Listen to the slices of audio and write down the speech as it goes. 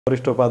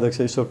वरिष्ठ उपाध्यक्ष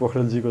ईश्वर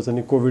पोखरेलजीको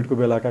चाहिँ कोभिडको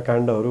बेलाका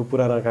काण्डहरू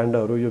पुराना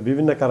काण्डहरू यो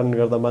विभिन्न कारणले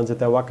गर्दा मान्छे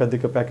त्यहाँ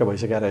वाक्क प्याक्क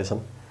भइसकेका रहेछन्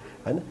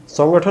हैन।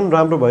 सङ्गठन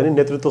राम्रो भयो नि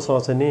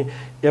नेतृत्वसँग चाहिँ नि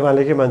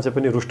एमालेकै मान्छे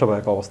पनि रुष्ट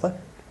भएको अवस्था।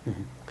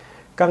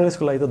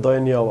 काङ्ग्रेसको लागि त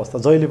दयनीय अवस्था।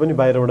 जहिले पनि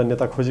बाहिरबाट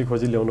नेता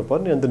खोजी ल्याउनु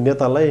पर्ने अनि त्यो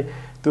नेतालाई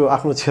त्यो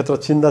आफ्नो क्षेत्र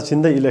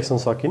चिन्दै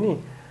इलेक्सन सकिने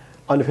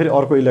अनि फेरि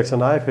अर्को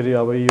इलेक्सन आयो फेरि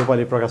अब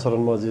योपालि प्रकाश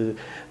शरण म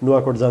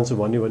नुवाकोट जान्छु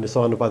भन्ने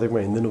समानुपातिकमा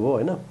हिँड्दिनु भयो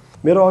हैन।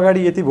 मेरो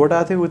अगाडि यति भोट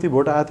आएको थियो उति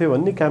भोट आएको थियो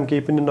भन्ने काम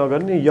केही पनि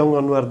नगर्ने यङ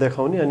अनुहार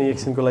देखाउने अनि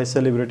एकछिनको लागि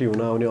सेलिब्रिटी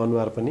हुन आउने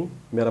अनुहार पनि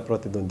मेरा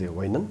प्रतिद्वन्दी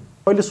होइनन्।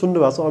 अहिले सुन्नु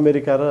भएको छ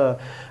अमेरिका र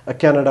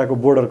क्यानाडाको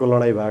बोर्डरको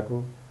लडाइँ भएको,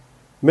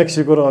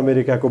 मेक्सिको र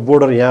अमेरिकाको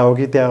बोर्डर यहाँ हो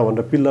कि त्यहाँ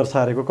भनेर पिल्लर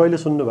सारेको कहिले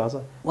सुन्नु भएको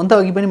छ? अन्त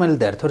अघि पनि मैले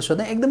धेरै थोर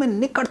सोधेँ, एकदमै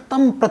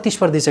निकटतम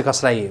प्रतिस्पर्धी चाहिँ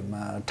कसलाई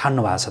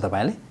ठान्नु भएको छ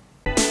तपाईँले?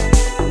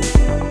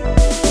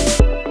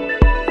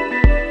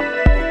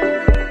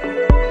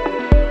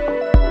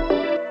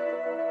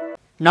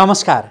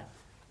 नमस्कार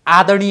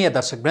आदरणीय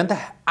दर्शकवृन्द,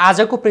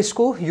 आजको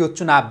प्रेसको यो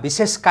चुनाव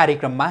विशेष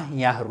कार्यक्रममा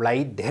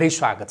यहाँहरूलाई धेरै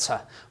स्वागत छ।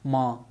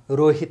 म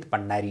रोहित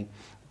भण्डारी।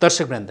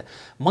 दर्शकवृन्द,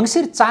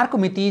 मङ्सिर 4 को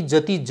मिति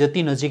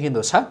जति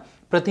नजिकिँदो छ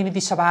प्रतिनिधि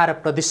सभा र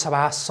प्रदेश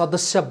सभा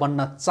सदस्य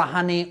बन्न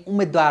चाहने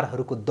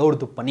उम्मेदवारहरूको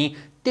दौडधुप पनि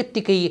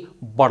त्यत्तिकै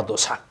बढ्दो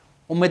छ।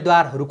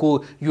 उम्मेदवारहरूको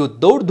यो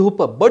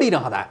दौडधुप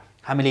बढिरहँदा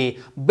हामीले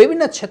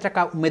विभिन्न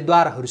क्षेत्रका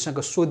उम्मेदवारहरूसँग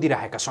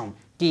सोधिरहेका छौँ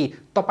कि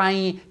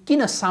तपाईँ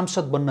किन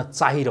सांसद बन्न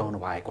चाहिरहनु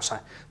भएको छ,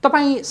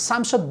 तपाईँ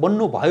सांसद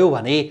बन्नुभयो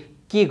भने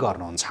के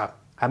गर्नुहुन्छ?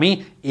 हामी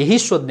यही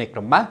सोध्ने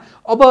क्रममा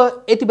अब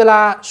यति बेला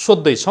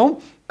सोध्दैछौँ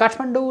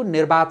काठमाडौँ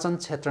निर्वाचन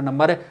क्षेत्र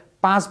नम्बर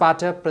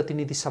 5बाट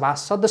प्रतिनिधि सभा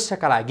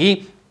सदस्यका लागि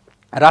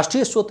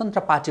राष्ट्रिय स्वतन्त्र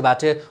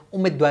पार्टीबाट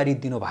उम्मेदवारी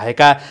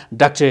दिनुभएका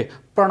डाक्टर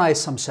प्रणय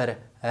शुमसर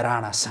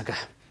राणासँग।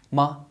 म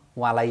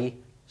उहाँलाई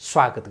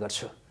स्वागत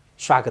गर्छु।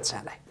 स्वागत छ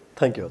यहाँलाई।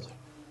 थ्याङ्क यू हजुर।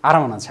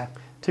 आराम हुनुहुन्छ?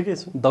 ठिकै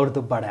छु।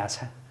 दौडधुप बढाएको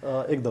छ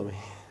एकदमै।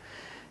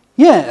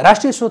 यहाँ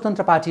राष्ट्रिय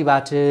स्वतन्त्र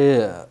पार्टीबाट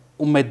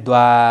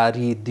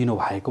उम्मेदवारी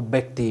दिनुभएको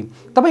व्यक्ति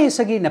तपाईँ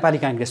यसअघि नेपाली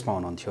काङ्ग्रेसमा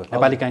हुनुहुन्थ्यो,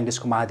 नेपाली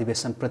काङ्ग्रेसको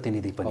महाधिवेशन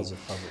प्रतिनिधि पनि।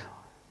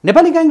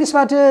 नेपाली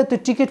काङ्ग्रेसबाट त्यो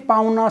टिकट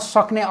पाउन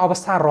सक्ने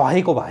अवस्था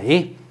रहेको भए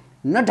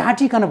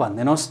नढाँटिकन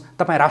भनिदिनुहोस्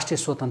तपाईँ राष्ट्रिय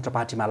स्वतन्त्र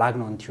पार्टीमा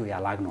लाग्नुहुन्थ्यो या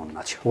लाग्नुहुन्न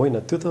थियो? होइन,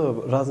 त्यो त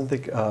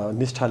राजनीतिक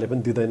निष्ठाले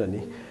पनि दिँदैन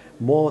नि।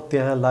 म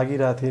त्यहाँ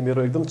लागिरहेको थिएँ,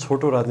 मेरो एकदम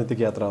छोटो राजनीतिक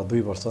यात्रा हो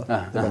 2 वर्ष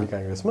नेपाली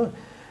काङ्ग्रेसमा।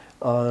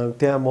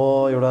 त्यहाँ म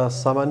एउटा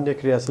सामान्य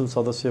क्रियाशील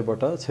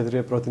सदस्यबाट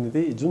क्षेत्रीय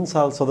प्रतिनिधि जुन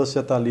साल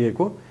सदस्यता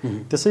लिएको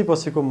त्यसै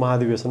पछिको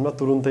महाधिवेशनमा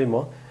तुरुन्तै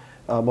म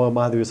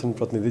महाधिवेशन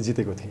प्रतिनिधि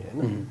जितेको थिएँ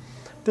होइन।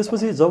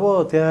 त्यसपछि जब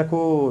त्यहाँको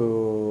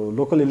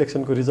लोकल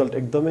इलेक्सनको रिजल्ट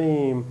एकदमै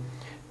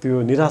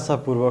त्यो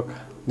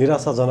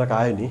निराशाजनक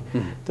आयो नि,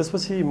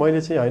 त्यसपछि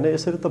मैले चाहिँ होइन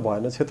यसरी त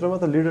भएन, क्षेत्रमा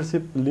त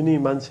लिडरसिप लिने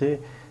मान्छे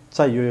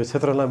चाहियो, यो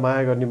क्षेत्रलाई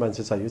माया गर्ने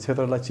मान्छे चाहियो,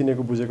 क्षेत्रलाई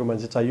चिनेको बुझेको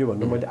मान्छे चाहियो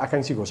भनेर मैले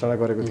आकाङ्क्षी घोषणा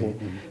गरेको थिएँ।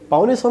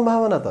 पाउने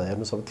सम्भावना त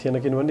हेर्नुहोस् अब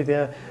थिएन, किनभने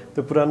त्यहाँ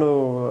त्यो पुरानो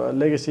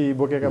लेगेसी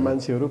बोकेका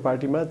मान्छेहरू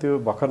पार्टीमा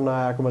त्यो भर्खर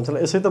नआएको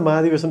मान्छेलाई यसै त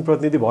महाधिवेशन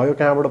प्रतिनिधि भयो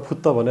कहाँबाट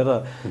फुत्त भनेर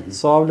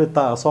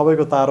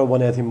सबैको तारो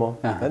बनाएको थिएँ म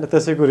होइन।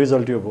 त्यसैको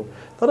रिजल्ट यो भयो।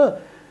 तर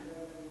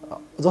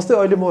जस्तै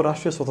अहिले म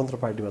राष्ट्रिय स्वतन्त्र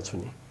पार्टीमा छु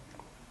नि,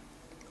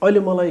 अहिले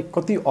मलाई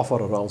कति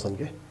अफरहरू आउँछन्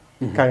के,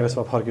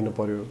 काङ्ग्रेसमा फर्किनु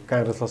पर्यो,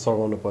 काङ्ग्रेसलाई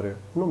सघाउनु पर्यो।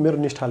 मेरो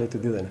निष्ठाले त्यो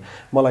दिँदैन।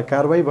 मलाई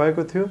कारबाही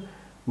भएको थियो,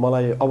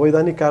 मलाई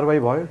अवैधानिक कारबाही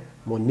भयो,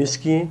 म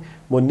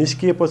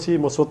निस्किएपछि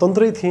म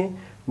स्वतन्त्रै थिएँ।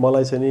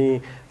 मलाई चाहिँ नि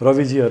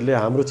रविजीहरूले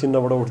हाम्रो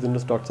चिन्हबाट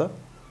उठिदिनुहोस् डाक्टर साहब,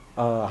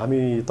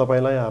 हामी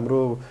तपाईँलाई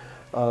हाम्रो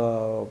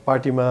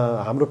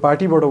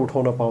पार्टीबाट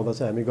उठाउन पाउँदा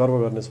चाहिँ हामी गर्व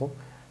गर्नेछौँ,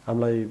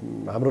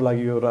 हाम्रो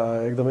लागि यो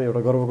एकदमै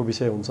एउटा गर्वको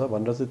विषय हुन्छ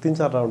भनेर चाहिँ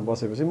 3-4 राउन्ड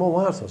बसेपछि म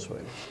उहाँहरूसँग छु।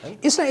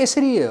 यसलाई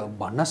यसरी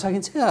भन्न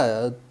सकिन्छ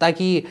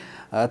ताकि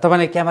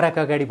तपाईँलाई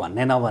क्यामेराको अगाडि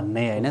भन्ने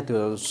नभन्ने होइन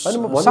त्यो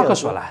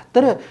सकस होला।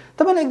 तर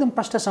तपाईँलाई एकदम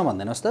प्रश्नसँग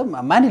भनिदिनुहोस् त,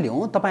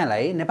 मानिलिउँ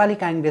तपाईँलाई नेपाली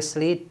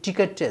काङ्ग्रेसले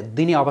टिकट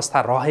दिने अवस्था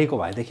रहेको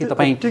भएदेखि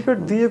तपाईँ टिकट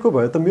दिएको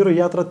भए त मेरो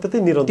यात्रा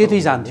त्यति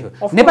जान्थ्यो।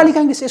 नेपाली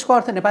काङ्ग्रेस, यसको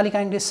अर्थ नेपाली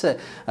काङ्ग्रेस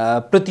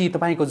प्रति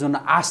तपाईँको जुन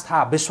आस्था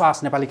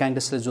विश्वास नेपाली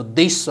काङ्ग्रेसले जो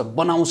देश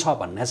बनाउँछ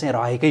भन्ने चाहिँ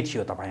रहेकै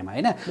थियो तपाईँमा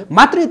होइन।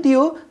 मात्रै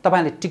त्यो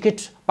तपाईँले टिकट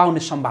पाउने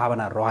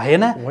सम्भावना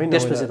रहेन,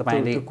 त्यसपछि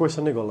तपाईँले त्यो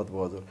क्वेसन नै गलत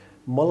भयो हजुर।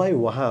 मलाई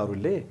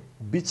उहाँहरूले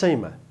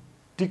बिचैमा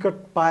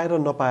टिकट पाएर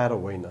नपाएर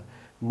होइन,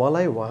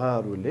 मलाई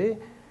उहाँहरूले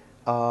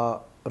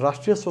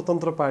राष्ट्रिय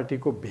स्वतन्त्र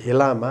पार्टीको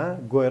भेलामा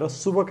गएर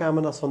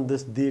शुभकामना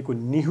सन्देश दिएको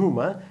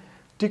निहुमा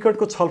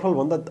टिकटको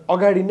छलफलभन्दा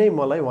अगाडि नै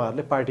मलाई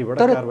उहाँहरूले पार्टीबाट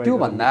कारबाही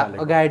त्योभन्दा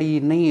अगाडि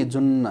नै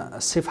जुन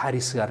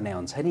सिफारिस गर्ने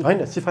हुन्छ नि,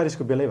 होइन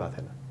सिफारिसको बेलै भएको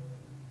थिएन।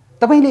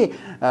 तपाईँले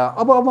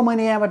अब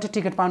मैले यहाँबाट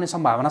टिकट पाउने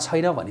सम्भावना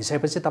छैन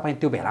भनिसकेपछि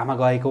तपाईँ त्यो भेलामा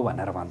गएको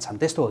भनेर भन्छन्,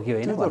 त्यस्तो हो कि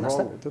होइन?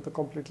 त्यो त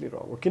कम्प्लिटली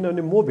रङ हो,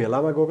 किनभने म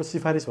भेलामा गएको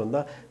सिफारिसभन्दा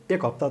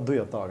 1 हप्ता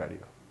 2 हप्ता अगाडि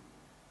हो।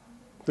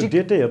 त्यो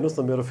डेटै हेर्नुहोस्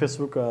न, मेरो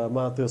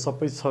फेसबुकमा त्यो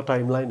सबै छ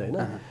टाइमलाइन होइन।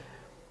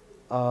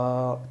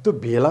 त्यो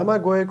भेलामा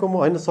गएको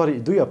म होइन,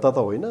 सरी 2 हप्ता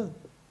त होइन,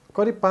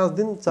 करिब 5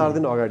 दिन 4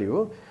 दिन अगाडि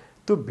हो।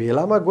 त्यो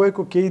भेलामा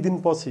गएको केही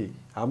दिनपछि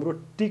हाम्रो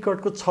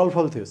टिकटको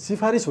छलफल थियो।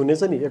 सिफारिस हुने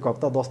चाहिँ नि 1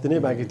 हप्ता 10 दिनै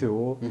बाँकी थियो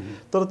हो,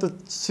 तर त्यो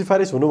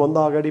सिफारिस हुनुभन्दा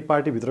अगाडि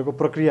पार्टीभित्रको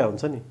प्रक्रिया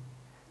हुन्छ नि,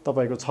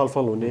 तपाईको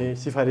छलफल हुने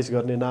सिफारिस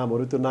गर्ने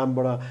नामहरू त्यो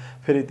नामबाट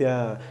फेरि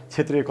त्यहाँ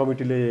क्षेत्रीय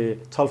कमिटीले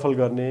छलफल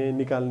गर्ने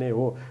निकाल्ने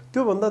हो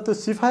त्योभन्दा त्यो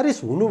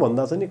सिफारिस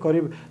हुनुभन्दा चाहिँ नि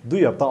करिब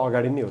 2 हप्ता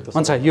अगाडि नै हो त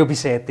हुन्छ यो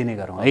विषय यति नै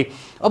गरौँ है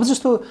अब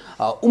जस्तो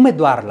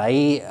उम्मेदवारलाई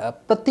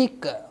प्रत्येक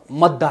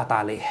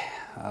मतदाताले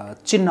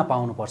चिन्न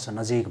पाउनुपर्छ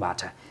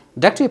नजिकबाट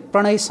डाक्टर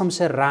प्रणय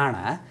शमशेर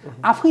राणा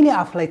आफैले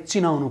आफूलाई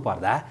चिनाउनु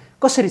पर्दा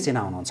कसरी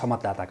चिनाउनुहुन्छ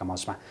मतदाताका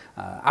माझमा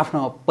आफ्नो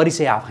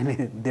परिचय आफैले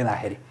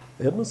दिँदाखेरि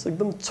हेर्नुस्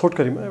एकदम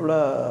छोटकरीमा एउटा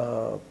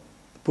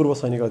पूर्व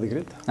सैनिक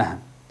अधिकृत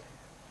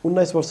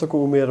 19 वर्षको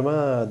उमेरमा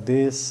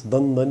देश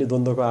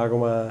द्वन्द्वको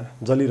आगोमा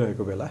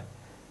जलिरहेको बेला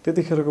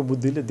त्यतिखेरको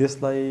बुद्धिले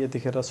देशलाई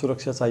यतिखेर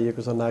सुरक्षा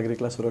चाहिएको छ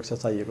नागरिकलाई सुरक्षा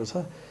चाहिएको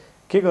छ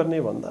के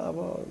गर्ने भन्दा अब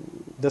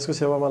देशको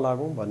सेवामा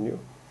लागौँ भन्यो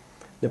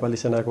नेपाली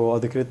सेनाको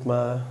अधिकृतमा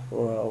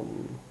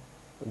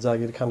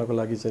जागिर खानको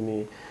लागि चाहिँ नि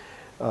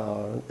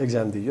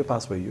एक्जाम दियो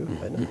पास भयो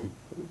हैन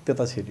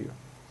त्यता छिरियो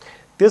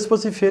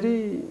त्यसपछि फेरि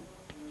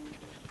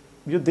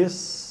यो देश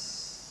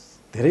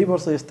धेरै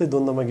वर्ष यस्तै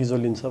द्वन्द्वमा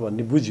गिजोलिन्छ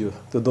भन्ने बुझ्यो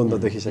त्यो द्वन्द्व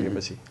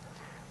देखिसकेपछि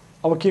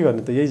अब के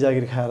गर्ने त यही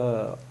जागिर खाएर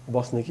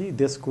बस्ने कि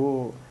देशको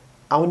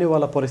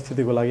आउनेवाला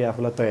परिस्थितिको लागि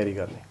आफूलाई तयारी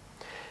गर्ने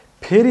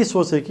फेरि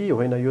सोचे कि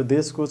होइन यो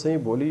देशको चाहिँ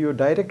भोलि यो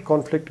डाइरेक्ट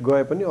कन्फ्लिक्ट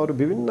गए पनि अरू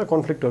विभिन्न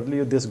कन्फ्लिक्टहरूले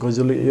यो देश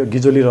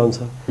गिजोलिरहन्छ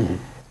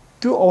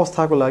त्यो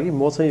अवस्थाको लागि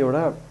म चाहिँ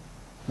एउटा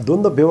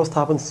द्वन्द्व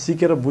व्यवस्थापन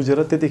सिकेर बुझेर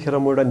त्यतिखेर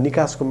म एउटा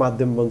निकासको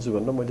माध्यम बन्छु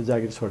भनेर मैले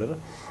जागिर छोडेर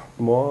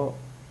म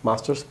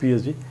मास्टर्स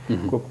पिएचडी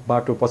को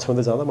बाटो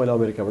पछ्याउँदै जाँदा मैले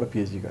अमेरिकाबाट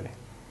पिएचडी गरेँ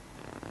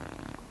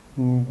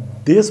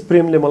देश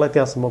प्रेमले मलाई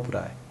त्यहाँसम्म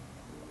पुर्याए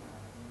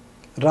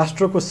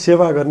राष्ट्रको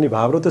सेवा गर्ने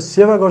भाव र त्यो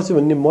सेवा गर्छु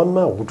भन्ने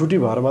मनमा हुटुटी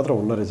भएर मात्र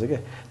हुन्न रहेछ क्या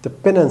त्यो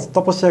पेनेन्स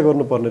तपस्या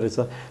गर्नुपर्ने रहेछ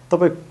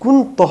तपाईँ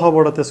कुन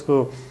तहबाट त्यसको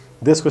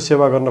देशको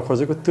सेवा गर्न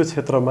खोजेको त्यो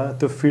क्षेत्रमा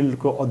त्यो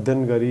फिल्डको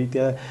अध्ययन गरी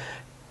त्यहाँ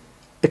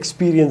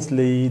एक्सपिरियन्स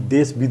ल्याई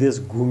देश विदेश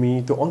घुमी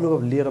त्यो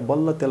अनुभव लिएर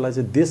बल्ल त्यसलाई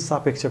चाहिँ देश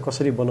सापेक्ष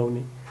कसरी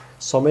बनाउने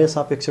समय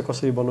सापेक्ष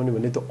कसरी बनाउने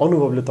भन्ने त्यो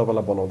अनुभवले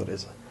तपाईँलाई बनाउँदो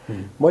रहेछ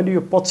मैले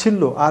यो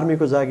पछिल्लो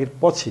आर्मीको जागिर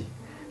पछि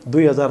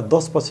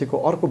 2010 पछिको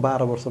अर्को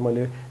 12 वर्ष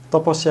मैले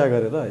तपस्या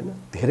गरेर हैन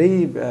धेरै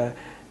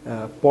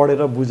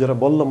पढेर बुझेर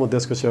बल्ल म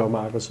देशको सेवामा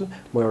आएको छु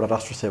म एउटा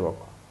राष्ट्र सेवक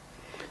हो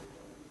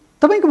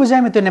तपाईको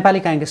बुझाइमा त्यो नेपाली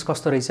कांग्रेस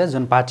कस्तो रहेछ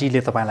जुन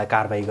पार्टीले तपाईलाई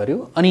कारबाही गर्यो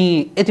अनि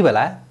यति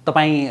बेला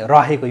तपाई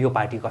रहेको यो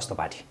पार्टी कस्तो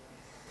पार्टी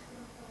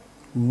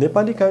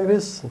नेपाली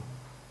कांग्रेस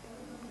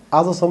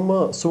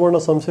आजसम्म सुवर्ण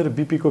शमशेर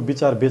बीपी को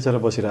विचार बेचेर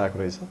बसिरहेको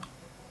रहेछ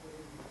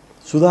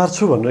सुधार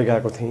छु भनेर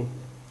गएको थिए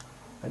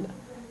हैन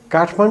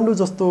काठमाडौँ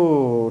जस्तो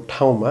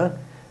ठाउँमा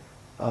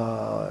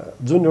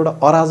जुन एउटा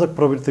अराजक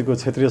प्रवृत्तिको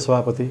क्षेत्रीय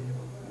सभापति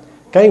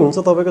कहीँ हुन्छ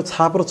तपाईको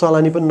छाप र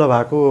चलानी पनि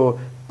नभएको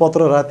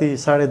पत्र राति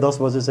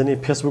 10:30 बजे चाहिँ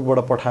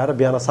फेसबुकबाट पठाएर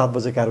बिहान 7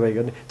 बजे कारबाही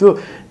गर्ने त्यो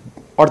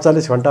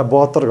 48 घण्टा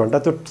 72 घण्टा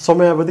त्यो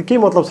समयावधि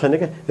केही मतलब छैन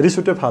के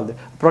रिसुटे फाल्दे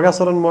प्रकाश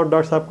शरण मठ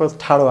डाक्टर साहबको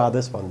ठाडो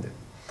आदेश भन्दियो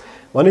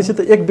भनेपछि त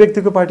एक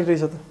व्यक्तिको पार्टी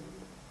रहेछ त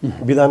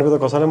विधानको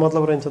त कसैलाई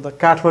मतलब रहन्छ त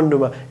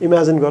काठमाडौँमा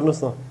इमेजिन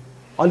गर्नुस् न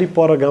अलि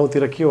पर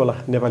गाउँतिर के होला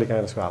नेपाली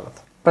कांग्रेसको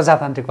हालत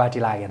प्रजातान्त्रिक पार्टी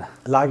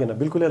लागेन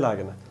बिल्कुलै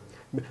लागेन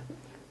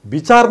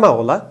विचारमा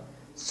होला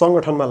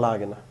संगठनमा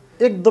लागेन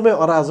एकदमै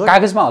अराजक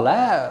कागजमा होला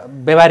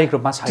व्यवहारिक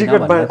रूपमा छैन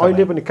टिकट बाँड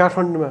अहिले पनि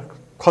काठमाडौँमा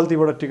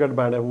खल्तीबाट टिकट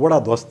बाँडे वडा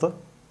ध्वस्त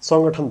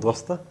संगठन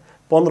ध्वस्त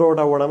 15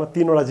 वटा वडामा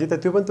 3 वटा जिते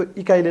त्यो पनि त्यो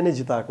इकाइले नै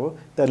जिताएको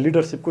त्यहाँ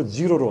लिडरशिपको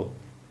जिरो रोल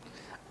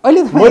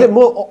अहिले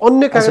म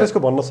अन्य कांग्रेसको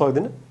भन्न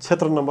सक्दिनँ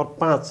क्षेत्र नम्बर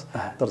 5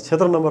 तर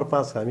क्षेत्र नम्बर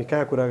 5 हामी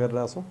कहाँ कुरा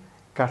गरिरहेका छौं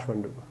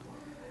काठमाडौँको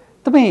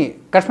तपाई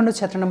काठमाडौँ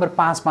क्षेत्र नम्बर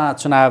 5 मा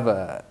चुनाव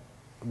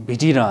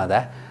भिडिरहँदा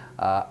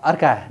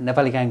अर्का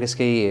नेपाली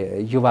कांग्रेसकै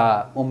युवा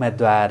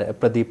उम्मेदवार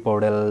प्रदीप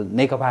पौडेल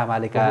नेकपा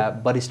एमालेका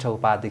वरिष्ठ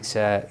उपाध्यक्ष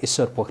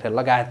ईश्वर पोखरेल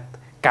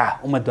लगायतका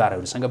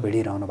उम्मेदवारहरूसँग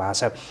भिडिरहनु भएको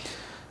छ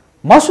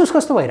महसुस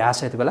कस्तो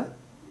भइरहेछ यति बेला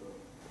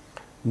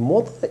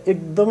म त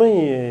एकदमै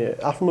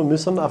आफ्नो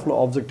मिसन आफ्नो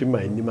अब्जेक्टिभमा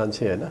हिँड्ने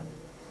मान्छे हैन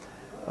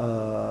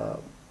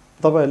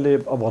तपाईहरुले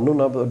भन्नु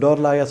न डर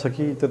लागेको छ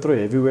कि त्यत्रो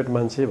हेभी वेट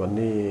मान्छे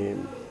भन्ने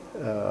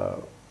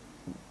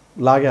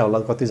लाग्यो होला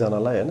कति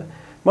जनालाई हैन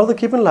मलाई त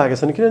के पनि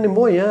लागेको छैन किनभने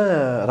म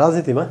यहाँ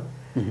राजनीतिमा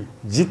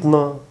जित्न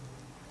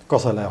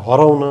कसैलाई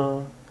हराउन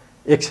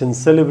एकछिन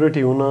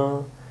सेलिब्रिटी हुन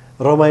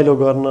रमाइलो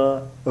गर्न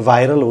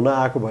भाइरल हुन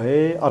आएको भए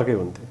अर्कै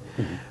हुन्थे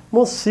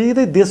म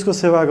सिधै देशको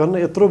सेवा गर्न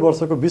यत्रो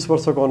वर्षको 20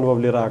 वर्षको अनुभव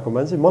लिएर आएको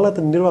मान्छे मलाई त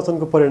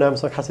निर्वाचनको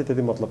परिणामसँग खासै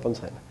त्यति मतलब पनि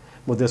छैन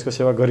म देशको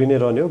सेवा गरि नै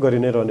रहने हो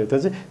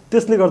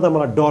त्यसले गर्दा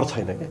मलाई डर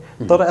छैन के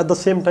तर एट द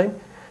सेम टाइम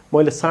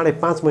मैले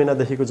 5.5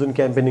 महिनादेखिको जुन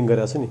क्याम्पेनिङ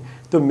गरेको छु नि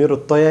त्यो मेरो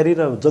तयारी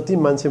र जति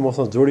मान्छे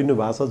मसँग जोडिनु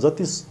भएको छ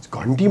जति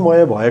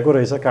घण्टीमय भएको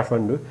रहेछ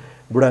काठमाडौँ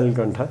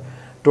बुढानीलकण्ठ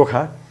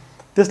टोखा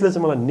त्यसले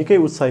चाहिँ मलाई निकै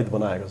उत्साहित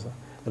बनाएको छ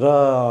र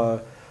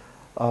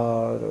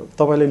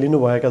तपाईले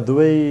लिनुभएका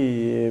दुवै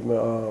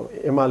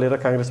एमाले र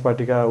कांग्रेस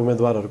पार्टीका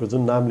उम्मेदवारहरूको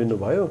जुन नाम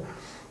लिनुभयो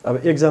अब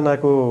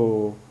एकजनाको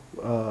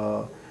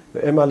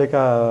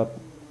एमालेका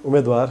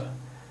उम्मेदवार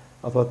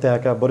अथवा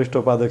त्यहाँका वरिष्ठ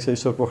उपाध्यक्ष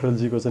ईश्वर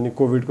पोखरेलजीको चाहिँ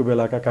कोभिडको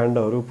बेलाका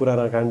काण्डहरू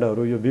पुराना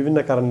काण्डहरू यो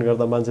विभिन्न कारणले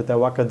गर्दा मान्छे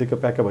त्यहाँ वाक्क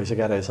प्याक्क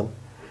भइसकेका रहेछन्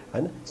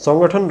हैन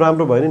संगठन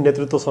राम्रो भयो नि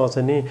नेतृत्वसँग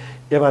चाहिँ नि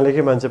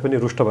एमालेकै मान्छे पनि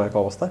रुष्ट भएको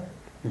अवस्था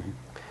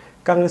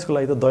काङ्ग्रेसको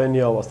लागि त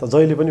दयनीय अवस्था,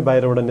 जहिले पनि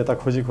बाहिरबाट नेता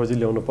खोजी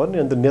ल्याउनु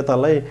पर्ने, अनि त्यो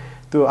नेतालाई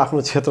त्यो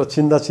आफ्नो क्षेत्र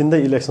चिन्दै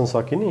इलेक्सन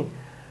सकिने,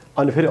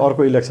 अनि फेरि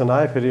अर्को इलेक्सन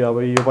आयो, फेरि अब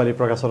योपालि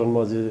प्रकाश शरण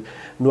मजी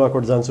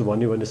नुवाकोट जान्छु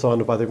भन्ने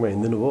समानुपातिकमा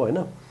हिँडिदिनु भयो होइन,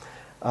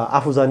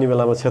 आफू जाने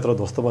बेलामा क्षेत्र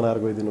ध्वस्त बनाएर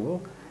गइदिनु भयो।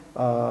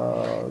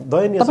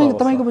 दयनीय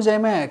तपाईँको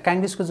बुझाइमा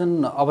काङ्ग्रेसको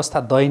जुन अवस्था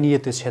दयनीय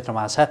त्यो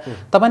क्षेत्रमा छ,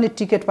 तपाईँले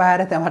टिकट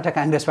पाएर त्यहाँबाट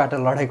काङ्ग्रेसबाट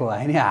लडेको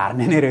भयो नि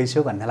हार्ने नै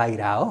रहेछ भन्ने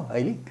लागिरह हो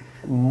अहिले?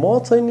 म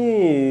चाहिँ नि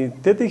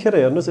त्यतिखेर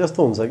हेर्नुहोस्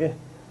यस्तो हुन्छ कि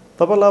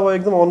तपाईँलाई अब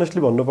एकदम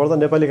अनेस्टली भन्नुपर्दा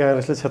नेपाली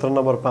काङ्ग्रेसले क्षेत्र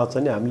नम्बर 5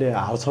 चाहिँ नि हामीले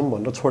हार्छौँ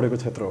भनेर छोडेको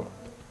क्षेत्र हो।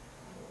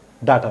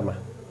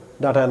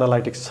 डाटा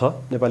एनालाइटिक्स छ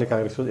नेपाली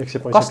काङ्ग्रेसको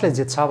 165 कसले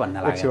जित्छ भन्ने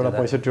लाग्छ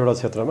 165वटा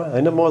क्षेत्रमा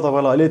होइन। म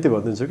तपाईँलाई अहिले यति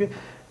भनिदिन्छु कि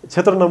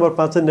क्षेत्र नम्बर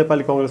 5 चाहिँ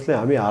नेपाली काङ्ग्रेसले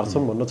हामी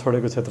हार्छौँ भन्न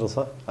छोडेको क्षेत्र छ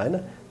होइन।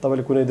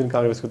 तपाईँले कुनै दिन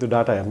काङ्ग्रेसको त्यो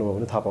डाटा हेर्नुभयो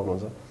भने थाहा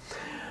पाउनुहुन्छ।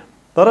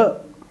 तर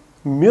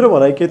मेरो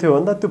भनाइ के थियो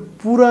भन्दा त्यो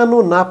पुरानो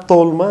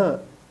नापतौलमा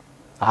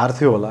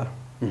हार्थ्यो होला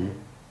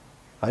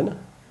होइन।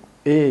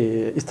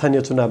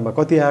 स्थानीय चुनावमा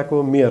कति आएको,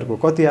 मेयरको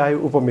कति आयो,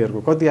 उपमेयरको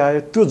कति आयो,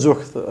 त्यो जोख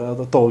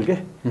तौल के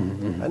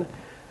होइन।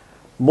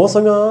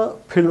 मसँग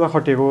फिल्डमा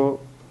खटिएको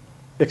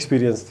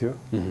एक्सपिरियन्स थियो।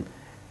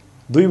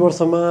 2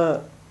 वर्षमा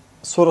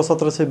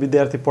 1600-1700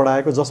 विद्यार्थी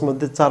पढाएको,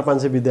 जसमध्ये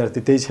 400-500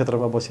 विद्यार्थी त्यही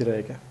क्षेत्रमा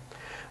बसिरहेका।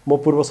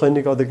 म पूर्व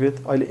सैनिक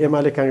अधिकृत, अहिले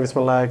एमाले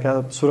काङ्ग्रेसमा लागेका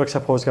सुरक्षा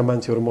फौजका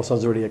मान्छेहरू मसँग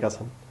जोडिएका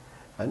छन्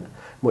होइन।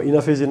 म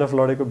इनफ इज इनफ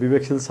लडेको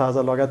विवेकशील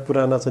साझा लगायत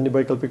पुराना चाहिँ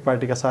वैकल्पिक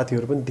पार्टीका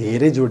साथीहरू पनि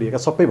धेरै जोडिएका,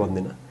 सबै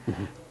भन्दिनँ।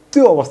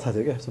 त्यो अवस्था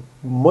थियो क्या।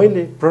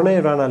 मैले प्रणय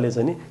राणाले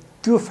चाहिँ नि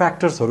त्यो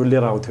फ्याक्टर्सहरू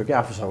लिएर आउँथ्यो कि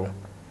आफूसँग।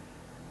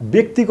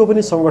 व्यक्तिको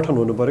पनि सङ्गठन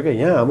हुनु पर्यो क्या।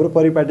 यहाँ हाम्रो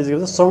परिपाटी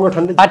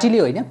सङ्गठनले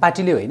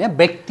पार्टीले होइन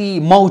व्यक्ति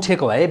म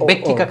उठेको भए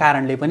व्यक्तिका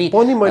कारणले पनि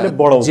मैले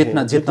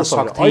बढाउँथेँ जित्न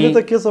सक्थेँ। अहिले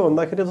त के छ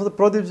भन्दाखेरि जस्तो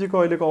प्रदीपजीको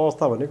अहिलेको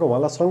अवस्था भनेको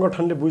उहाँलाई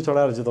सङ्गठनले बुझ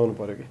चढाएर जिताउनु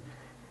पर्यो कि।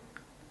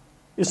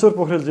 ईश्वर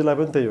पोखरेलजीलाई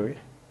पनि त्यही हो कि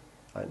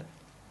होइन।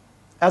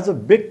 एज अ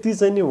व्यक्ति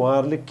चाहिँ नि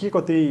उहाँहरूले के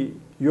कति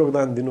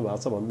योगदान दिनुभएको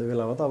छ भन्ने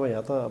बेलामा त अब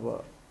यहाँ त अब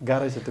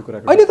गाह्रै छ त्यो कुरा।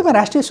 अहिले तपाईँ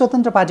राष्ट्रिय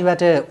स्वतन्त्र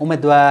पार्टीबाट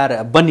उम्मेदवार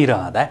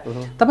बनिरहँदा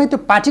तपाईँ त्यो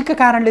पार्टीका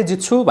कारणले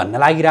जित्छु भन्ने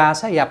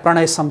लागिरहेछ या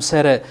प्रणय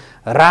शमशेर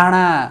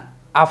राणा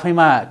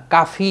आफैमा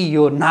काफी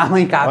यो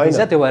नामै काफी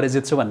छ त्यो भएर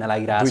जित्छु भन्ने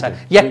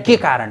लागिरहेछ या के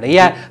कारणले,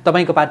 या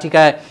तपाईँको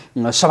पार्टीका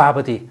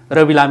सभापति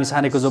रवि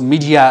लामिछानेको जो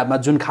मिडियामा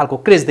जुन खालको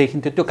क्रेज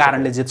देखिन्थ्यो त्यो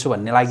कारणले जित्छु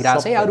भन्ने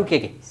लागिरहेछ या अरू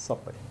के?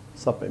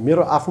 सबै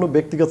मेरो आफ्नो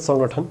व्यक्तिगत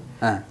सङ्गठन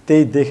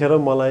त्यही देखेर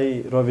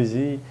मलाई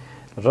रविजी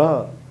र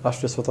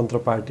राष्ट्रिय स्वतन्त्र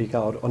पार्टीका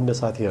अरू अन्य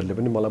साथीहरूले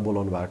पनि मलाई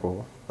बोलाउनु भएको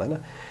हो होइन।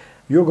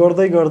 यो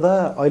गर्दै गर्दा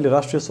अहिले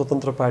राष्ट्रिय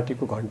स्वतन्त्र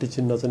पार्टीको घन्टी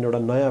चिन्ह चाहिँ एउटा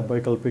नयाँ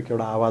वैकल्पिक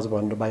एउटा आवाज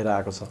भनेर बाहिर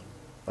आएको छ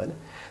होइन।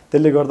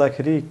 त्यसले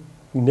गर्दाखेरि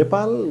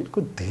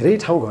नेपालको धेरै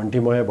ठाउँ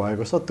घन्टीमय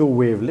भएको छ। त्यो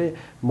वेभले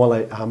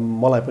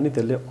मलाई पनि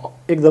त्यसले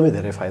एकदमै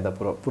धेरै फाइदा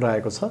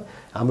पुऱ्याएको छ।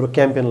 हाम्रो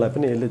क्याम्पेनलाई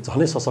पनि यसले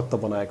झनै सशक्त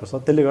बनाएको छ।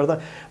 त्यसले गर्दा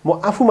म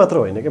आफू मात्र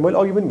होइन कि, मैले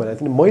अघि पनि भनेको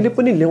थिएँ, मैले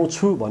पनि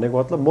ल्याउँछु भनेको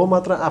मतलब म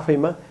मात्र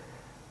आफैमा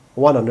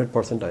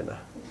 100% होइन।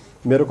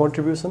 मेरो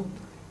कन्ट्रिब्युसन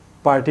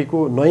पार्टीको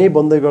नयाँ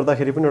बन्दै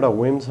गर्दाखेरि पनि एउटा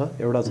वेम छ,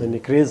 एउटा चाहिँ नि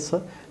क्रेज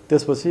छ।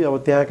 त्यसपछि अब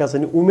त्यहाँका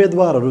चाहिँ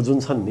उम्मेदवारहरू जुन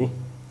छन् नि,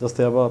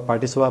 जस्तै अब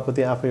पार्टी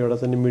सभापति आफै एउटा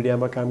चाहिँ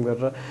मिडियामा काम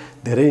गरेर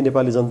धेरै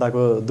नेपाली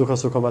जनताको दुःख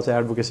सुखमा चाहिँ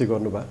एडभोकेसी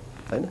गर्नुभयो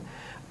होइन।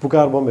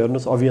 पुकार बम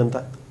हेर्नुहोस्, अभियन्ता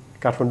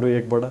काठमाडौँ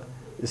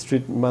 1बाट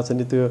स्ट्रिटमा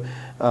चाहिँ त्यो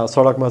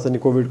सडकमा चाहिँ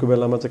कोभिडको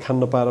बेलामा चाहिँ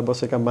खान नपाएर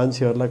बसेका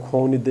मान्छेहरूलाई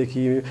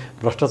खुवाउनेदेखि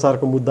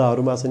भ्रष्टाचारको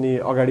मुद्दाहरूमा चाहिँ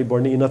अगाडि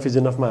बढ्ने इनफ इज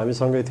इनफमा हामी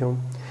सँगै थियौँ।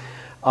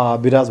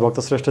 विराज भक्त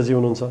श्रेष्ठजी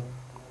हुनुहुन्छ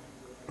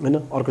होइन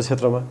अर्को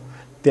क्षेत्रमा,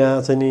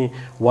 त्यहाँ चाहिँ नि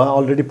उहाँ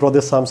अलरेडी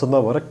प्रदेश सांसदमा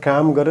भएर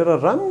काम गरेर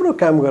राम्रो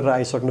काम गरेर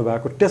आइसक्नु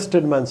भएको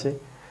टेस्टेड मान्छे।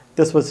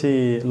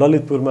 त्यसपछि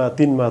ललितपुरमा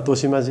 3मा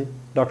तोसीमाजी,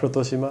 डाक्टर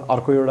तोसीमा,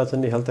 अर्को एउटा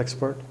चाहिँ हेल्थ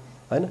एक्सपर्ट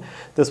होइन।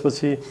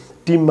 त्यसपछि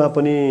टिममा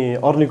पनि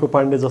अर्निको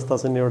पाण्डे जस्ता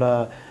चाहिँ एउटा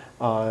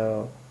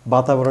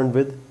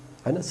वातावरणविद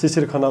होइन,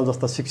 शिशिर खनाल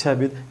जस्ता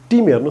शिक्षाविद।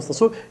 टिम हेर्नुहोस् न।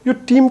 सो यो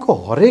टिमको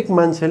हरेक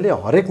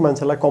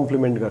मान्छेलाई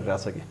कम्प्लिमेन्ट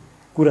गरिरहेछ कि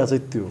कुरा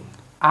चाहिँ त्यो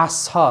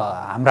आश छ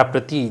हाम्रा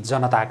प्रति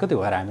जनताको, त्यो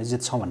भएर हामी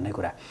जित्छौँ भन्ने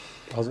कुरा।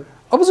 हजुर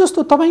अब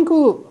जस्तो तपाईँको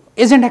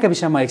एजेन्डाका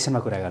विषयमा एकछिनमा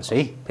कुरा गर्छु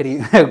है, फेरि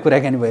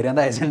कुराकानी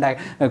भइरहँदा एजेन्डा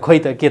खोइ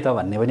त के त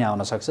भन्ने पनि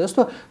आउन सक्छ।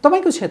 जस्तो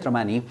तपाईँको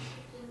क्षेत्रमा नि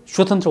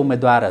स्वतन्त्र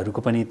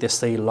उम्मेदवारहरूको पनि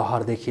त्यस्तै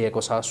लहर देखिएको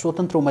छ।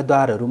 स्वतन्त्र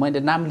उम्मेदवारहरू मैले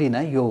नाम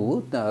लिन यो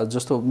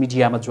जस्तो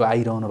मिडियामा जो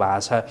आइरहनु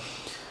भएको छ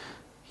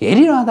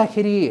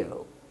हेरिरहँदाखेरि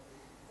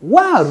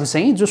उहाँहरू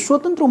चाहिँ जो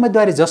स्वतन्त्र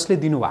उम्मेदवारी जसले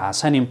दिनुभएको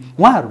छ नि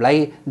उहाँहरूलाई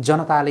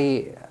जनताले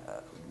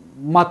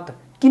मत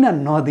किन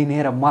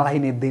नदिने र मलाई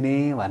नै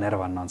दिने भनेर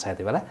भन्नुहुन्छ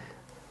यति बेला?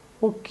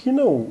 किन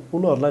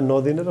उनीहरूलाई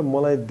नदिने र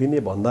मलाई दिने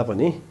भन्दा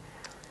पनि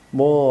म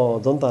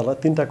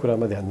जनताहरूलाई 3टा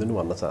कुरामा ध्यान दिनु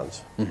भन्न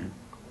चाहन्छु।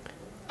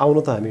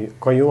 आउनु त हामी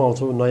कयौँ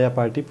आउँछौँ, नयाँ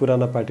पार्टी,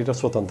 पुराना पार्टी र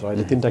स्वतन्त्र,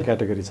 अहिले 3टा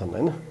क्याटेगोरी छन्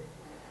होइन।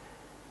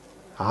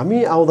 हामी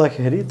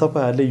आउँदाखेरि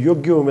तपाईँहरूले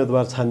योग्य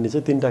उम्मेदवार छान्ने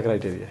चाहिँ 3टा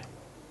क्राइटेरिया।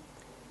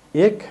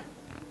 1,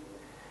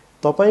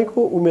 तपाईँको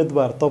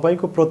उम्मेदवार,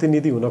 तपाईँको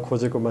प्रतिनिधि हुन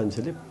खोजेको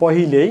मान्छेले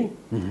पहिल्यै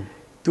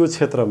त्यो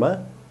क्षेत्रमा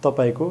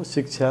तपाईको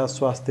शिक्षा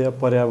स्वास्थ्य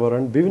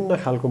पर्यावरण विभिन्न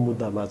खालको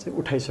मुद्दामा चाहिँ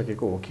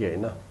उठाइसकेको हो कि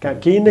हैन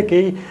केही न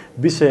केही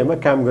विषयमा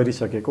काम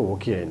गरिसकेको हो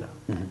कि हैन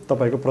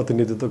तपाईको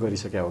प्रतिनिधित्व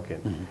गरिसकेको हो कि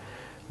हैन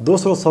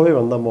दोस्रो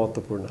सबैभन्दा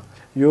महत्त्वपूर्ण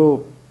यो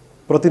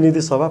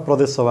प्रतिनिधि सभा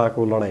प्रदेश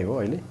सभाको लडाईँ हो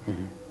अहिले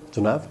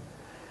चुनाव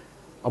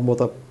अब म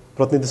त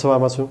प्रतिनिधि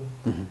सभामा छु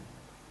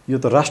यो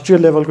त राष्ट्रिय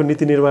लेभलको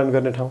नीति निर्माण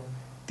गर्ने ठाउँ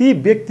ती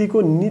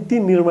व्यक्तिको नीति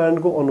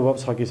निर्माणको अनुभव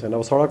छ कि छैन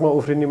अब सडकमा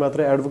उफ्रिने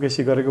मात्रै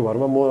एडभोकेसी गरेको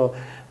भरमा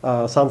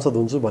म सांसद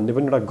हुन्छु भन्ने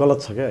पनि एउटा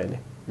गलत छ क्या अहिले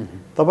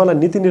तपाईलाई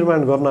नीति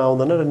निर्माण गर्न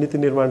आउँदैन र नीति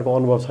निर्माणको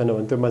अनुभव छैन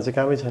भने त्यो मान्छे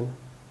कामै छैन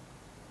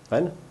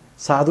हैन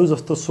साधु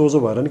जस्तो सोझो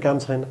भएर नि काम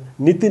छैन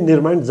नीति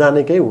निर्माण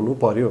जानेकै हुनु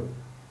पर्यो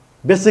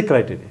बेसिक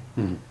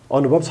क्राइटेरिया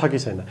अनुभव छ कि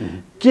छैन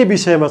के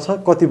विषयमा छ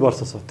कति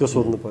वर्ष छ त्यो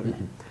सोध्नु पर्यो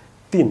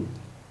 3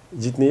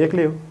 जित्ने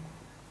एक्लै हो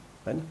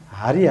हैन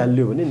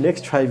हारिहाल्यो भने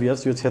नेक्स्ट 5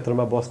 इयर्स यो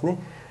क्षेत्रमा बस्ने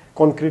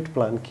कन्क्रिट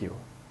प्लान के हो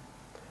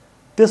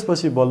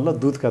त्यसपछि बल्ल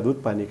दूधका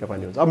दूध पानीका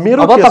पानी हुन्छ अब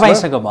मेरो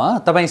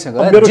तपाईसँग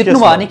जित्नु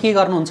भयो भने के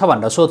गर्नुहुन्छ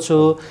भनेर सोध्छु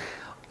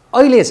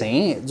अहिले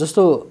चाहिँ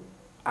जस्तो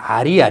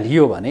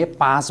हारिहालियो भने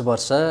 5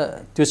 वर्ष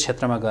त्यो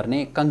क्षेत्रमा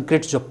गर्ने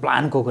कन्क्रिट जो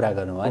प्लानको कुरा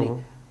गर्नुभयो नि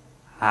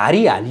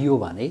हारिहालियो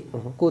भने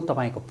को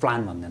तपाईको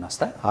प्लान भन्दिनुहोस्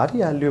त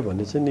हारिहाल्यो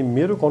भने चाहिँ नि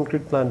मेरो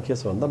कन्क्रिट प्लान के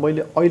छ भन्दा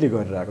मैले अहिले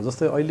गरिरहेको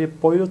जस्तै अहिले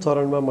पहिलो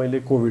चरणमा मैले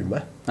कोभिडमा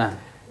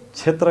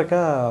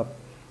क्षेत्रका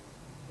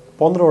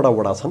 15 वटा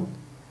वडा छन्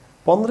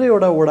 15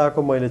 वटा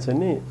वडाको मैले चाहिँ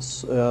नि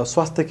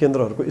स्वास्थ्य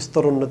केन्द्रहरूको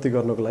स्तरोन्नति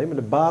गर्नको लागि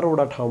मैले 12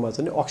 वटा ठाउँमा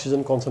चाहिँ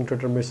अक्सिजन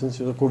कन्सन्ट्रेटर मेसिन्स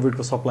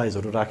कोभिडको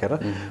सप्लाइजहरू राखेर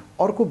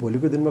अर्को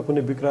भोलिको दिनमा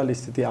कुनै विकराल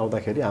स्थिति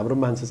आउँदाखेरि हाम्रो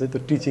मान्छे चाहिँ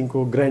त्यो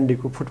टिचिङको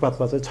ग्रान्डीको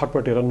फुटपाथमा चाहिँ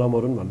छटपटेर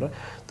नमरुन् भनेर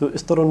त्यो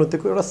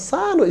स्तरोन्नतिको एउटा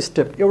सानो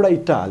स्टेप एउटा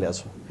इट्टा हालेको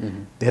छु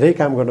धेरै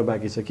काम गर्न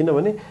बाँकी छ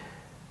किनभने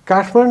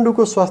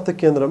काठमाडौँको स्वास्थ्य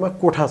केन्द्रमा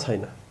कोठा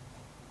छैन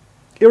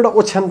एउटा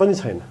ओछ्यान पनि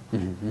छैन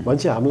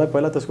भन्छ हामीलाई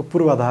पहिला त्यसको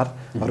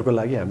पूर्वाधारहरूको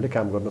लागि हामीले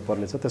काम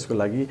गर्नुपर्ने छ त्यसको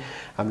लागि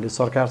हामीले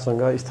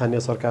सरकारसँग स्थानीय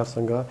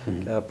सरकारसँग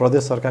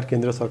प्रदेश सरकार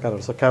केन्द्रीय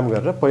सरकारहरुसँग काम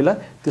गरेर पहिला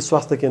त्यो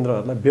स्वास्थ्य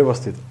केन्द्रहरूलाई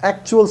व्यवस्थित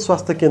एक्चुअल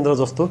स्वास्थ्य केन्द्र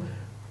जस्तो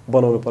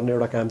बनाउनु पर्ने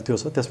एउटा काम त्यो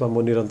छ त्यसमा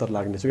म निरन्तर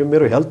लाग्ने छु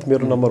मेरो हेल्थ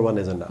मेरो नम्बर 1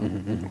 एजेन्डा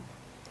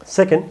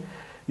सेकेन्ड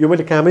यो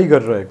मैले कामै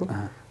गरिरहेको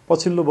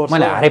पछिल्लो वर्ष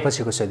मैले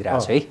हारेपछिको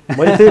सोधिरहेको छु है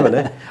मैले त्यही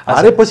भने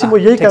हारेपछि म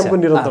यही कामको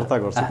निरन्तरता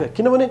गर्छु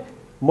किनभने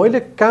मैले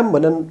काम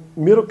भने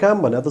मेरो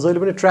काम भने त जहिले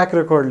पनि ट्र्याक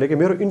रेकर्डले के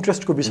मेरो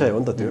इन्ट्रेस्टको विषय हो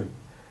नि त त्यो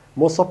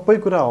म सबै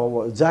कुरा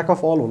ज्याक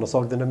अफ अल हुन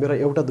सक्दिनँ मेरो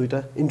एउटा दुईटा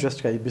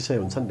इन्ट्रेस्टका विषय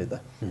हुन्छन् नि त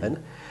हैन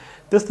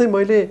त्यस्तै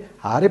मैले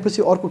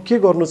हारेपछि अर्को के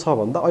गर्नु छ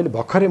भन्दा अहिले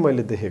भर्खरै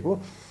मैले देखेको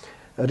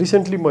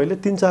रिसेन्टली मैले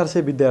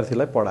 300-400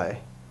 विद्यार्थीलाई पढाएँ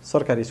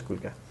सरकारी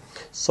स्कुलका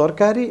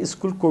सरकारी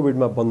स्कुल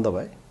कोभिडमा बन्द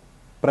भए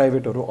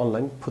प्राइभेटहरू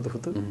अनलाइन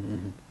फुतुफुतु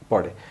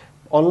पढे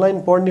अनलाइन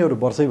पढ्नेहरू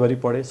वर्षैभरि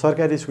पढे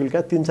सरकारी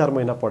स्कुलका 3-4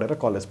 महिना पढेर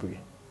कलेज पुगे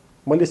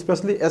मैले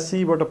स्पेशली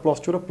एससीबाट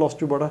 +2 र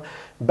 +2 बाट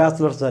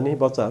ब्याचलर्स जाने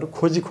बच्चाहरू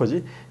खोजी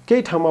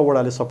केही ठाउँमा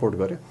वडाले सपोर्ट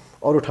गर्यो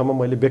अरु ठाउँमा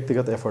मैले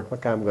व्यक्तिगत एफर्टमा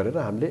काम गरेर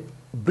हामीले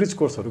ब्रिज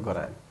कोर्सहरू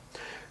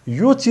गरायौं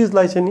यो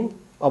चीजलाई चाहिँ नि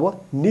अब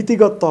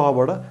नीतिगत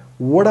तहबाट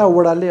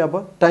वडाले अब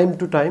टाइम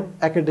टु टाइम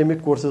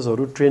एकाडेमिक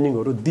कोर्सेसहरू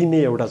ट्रेनिङहरू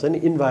दिने एउटा चाहिँ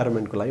नि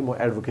इन्भाइरोमेन्टको लागि म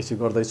एडभोकेसी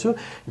गर्दै छु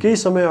केही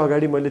समय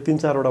अगाडि मैले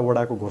 3-4 वटा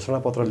वडाको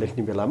घोषणापत्र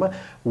लेख्ने बेलामा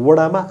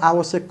वडामा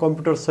आवश्यक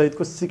कम्प्युटर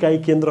सहितको सिकाइ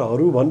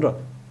केन्द्रहरू भनेर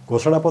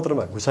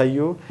घोषणापत्रमा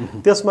घुसाइयो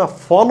त्यसमा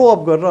फलो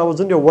अप गरेर अब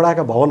जुन यो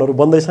वडाका भवनहरू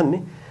बन्दैछन् नि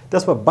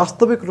त्यसमा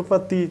वास्तविक रूपमा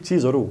ती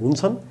चीजहरू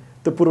हुन्छन्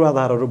त्यो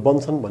पूर्वाधारहरू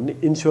बन्छन् भन्ने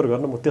इन्स्योर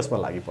गर्न म त्यसमा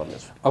लागि पर्ने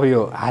छु अब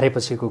यो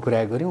हारेपछिको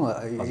कुरा गर्यौं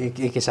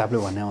एक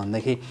हिसाबले भन्ने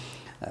भन्दाखेरि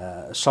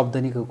शब्द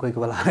नि कोही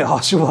बेला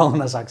अशुभ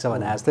हुन सक्छ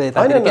भने जस्तो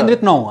यता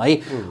केन्द्रित नहौ है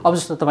अब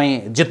जस्तो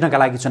तपाई जित्नका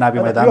लागि चुनावी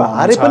मैदानमा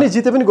हारे पनि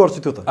जिते पनि गर्छु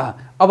त्यो त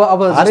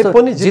अब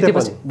जस्तो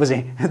जितेपछि बुझे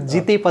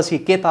जितेपछि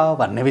के त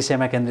भन्ने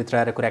विषयमा केन्द्रित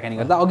रहेर कुराकानी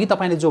गर्दा अघि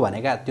तपाईले जो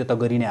भनेका त्यो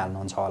त गरि नै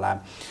हाल्नुहुन्छ होला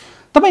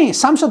तपाई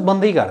सांसद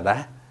बन्दै गर्दा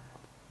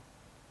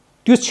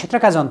त्यो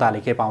क्षेत्रका जनताले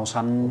के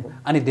पाउँछन्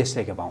अनि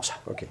देशले के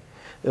पाउँछ ओके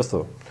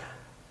यस्तो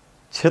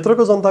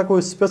क्षेत्रको जनताको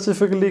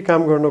स्पेसिफिकली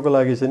काम गर्नको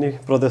लागि चाहिँ नि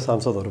प्रदेश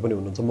सांसदहरू पनि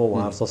हुनुहुन्छ म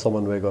उहाँहरुसँग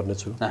समन्वय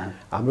गर्नेछु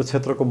हाम्रो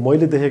क्षेत्रको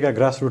मैले देखेका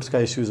ग्रासरुट्सका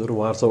इश्यूजहरू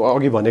उहाँहरुसँग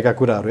अघि भनेका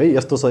कुराहरू है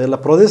यस्तो छ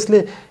यसलाई प्रदेशले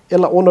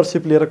यसलाई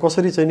ओनरशिप लिएर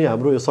कसरी चाहिँ नि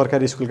हाम्रो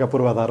सरकारी स्कुलका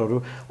पूर्वाधारहरू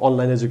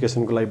अनलाइन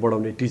एजुकेसनको लागि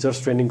बढाउने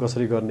टिचर्स ट्रेनिङ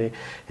कसरी गर्ने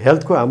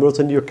हेल्थको हाम्रो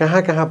चाहिँ यो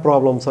कहाँ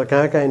प्रब्लम छ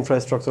कहाँ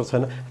इन्फ्रास्ट्रक्चर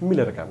छैन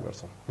मिलेर काम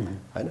गर्छौं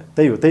हैन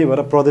त्यही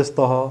भएर प्रदेश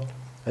तह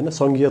हैन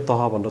संघीय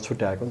तह भनेर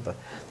छुट्याएको नि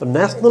त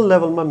नेशनल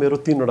लेभलमा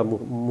मेरो 3 वटा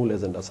मूल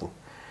एजेन्डा छन्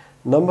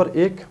नम्बर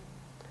 1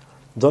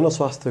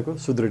 जनस्वास्थ्यको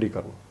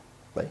सुदृढीकरण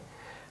है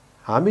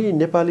हामी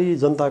नेपाली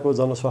जनताको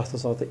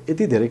जनस्वास्थ्यसँग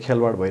यति धेरै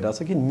खेलवाड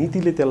भइराछ कि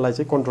नीतिले त्यसलाई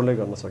चाहिँ कन्ट्रोलै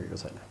गर्न सकेको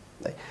छैन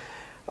है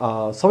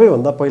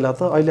सबैभन्दा पहिला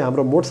त अहिले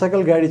हाम्रो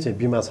मोटरसाइकल गाडी चाहिँ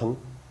बिमा छन्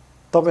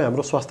तपाई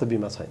हाम्रो स्वास्थ्य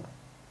बिमा छैन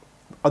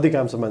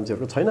अधिकांश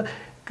मान्छेहरुको छैन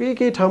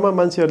केही ठाउँमा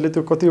मान्छेहरुले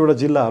त्यो कतिवटा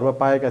जिल्लाहरुमा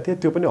पाएका थिए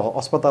त्यो पनि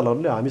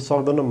अस्पतालहरुले हामी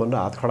सक्दैनौं भनेर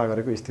हात खडा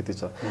गरेको स्थिति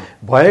छ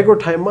भएको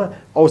टाइममा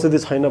औषधि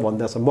छैन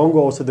भन्दै छ महँगो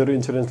औषधिहरु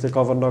इन्स्योरेन्सले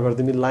कभर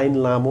नगर्दिने लाइन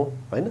लामो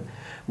हैन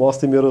म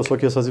अस्ति मेरो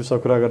स्वकीय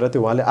सचिवसँग कुरा गरेर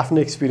त्यो उहाँले आफ्नो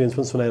एक्सपिरियन्स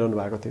पनि सुनाइरहनु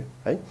भएको थियो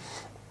है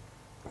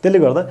त्यसले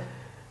गर्दा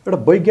एउटा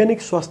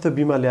वैज्ञानिक स्वास्थ्य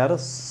बिमा ल्याएर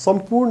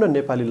सम्पूर्ण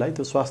नेपालीलाई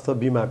त्यो स्वास्थ्य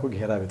बिमाको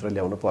घेराभित्र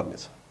ल्याउनु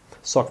पर्नेछ।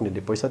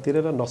 सक्नेले पैसा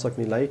तिरेर,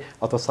 नसक्नेलाई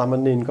अथवा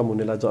सामान्य इन्कम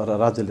हुनेलाई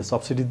राज्यले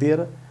सब्सिडी दिएर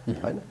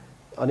हैन।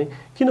 अनि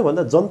किन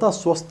भन्दा जनता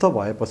स्वस्थ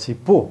भएपछि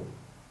पो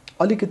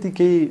अलिकति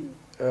केही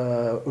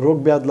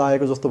रोग व्याध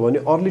लागेको जस्तो भयो भने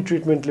अर्ली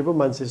ट्रिटमेन्टले पो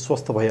मान्छे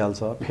स्वस्थ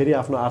भइहाल्छ, फेरि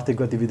आफ्नो आर्थिक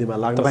गतिविधिमा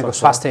लाग्न सक्छ। तपाईको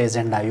स्वास्थ्य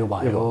एजेन्डा यो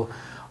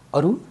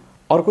भयो।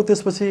 अर्को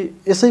त्यसपछि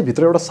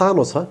यसैभित्र एउटा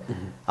सानो छ,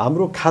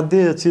 हाम्रो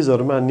खाद्य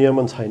चिजहरूमा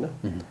नियमन छैन।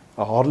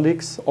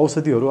 हर्लिक्स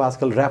औषधिहरू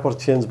आजकल ऱ्यापर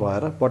चेन्ज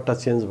भएर, बट्टा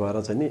चेन्ज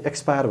भएर चाहिँ नि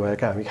एक्सपायर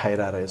भएका हामी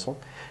खाइरहेछौँ।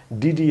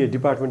 डिडिए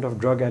डिपार्टमेन्ट अफ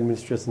ड्रग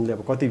एडमिनिस्ट्रेसनले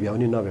अब कति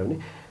भ्याउने नभ्याउने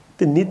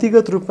त्यो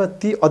नीतिगत रूपमा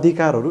ती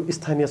अधिकारहरू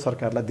स्थानीय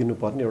सरकारलाई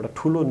दिनुपर्ने एउटा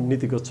ठुलो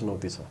नीतिगत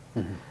चुनौती छ।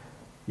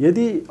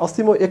 यदि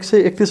अस्ति म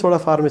 131वटा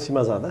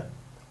फार्मेसीमा जाँदा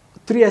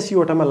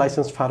 83वटामा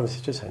लाइसेन्स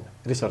फार्मेसी चाहिँ छैन।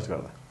 रिसर्च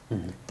गर्दा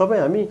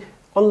तपाईँ हामी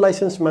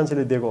अनलाइसेन्स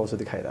मान्छेले दिएको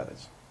औषधि खाइरहेको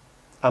छ।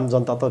 आम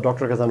जनता त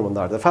डक्टरका जानुभन्दा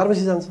अगाडि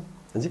फार्मेसी जान्छ।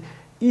 हुन्छ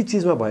यी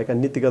चिजमा भएका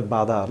नीतिगत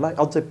बाधाहरूलाई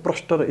अझै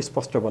प्रष्ट र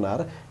स्पष्ट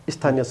बनाएर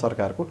स्थानीय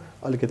सरकारको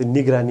अलिकति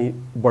निगरानी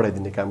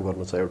बढाइदिने काम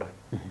गर्नु छ एउटा।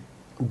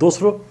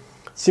 दोस्रो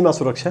सीमा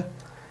सुरक्षा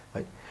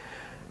है।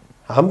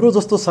 हाम्रो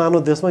जस्तो सानो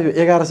देशमा यो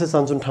 1100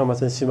 चान्चुन ठाउँमा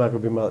चाहिँ सीमाको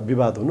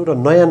विवाद हुनु र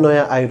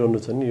नयाँ आइरहनु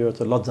छ नि, यो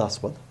चाहिँ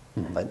लज्जास्पद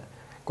हैन।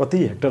 कति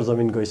हेक्टर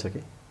जमिन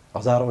गइसके,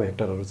 हजारौँ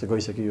हेक्टरहरू चाहिँ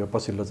गइसके यो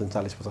पछिल्लो चाहिँ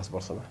 40-50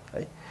 वर्षमा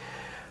है।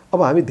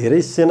 अब हामी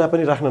धेरै सेना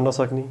पनि राख्न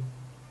नसक्ने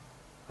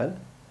हैन।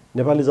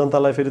 नेपाली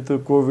जनतालाई फेरि त्यो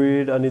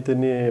कोभिड अनि त्यो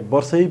नि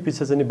वर्षै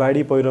पछि चाहिँ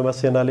बाढी पहिरोमा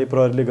सेनाले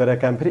प्रहरीले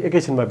गरेका काम फेरि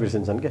एकैछिनमा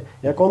बिर्सिन्छन् क्या।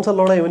 यहाँ कौन सा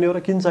लडाइँ हुने हो र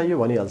किन चाहियो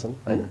भनिहाल्छन्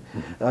हैन।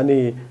 अनि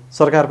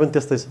सरकार पनि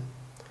त्यस्तै छ,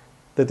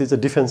 त्यति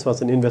चाहिँ डिफेन्समा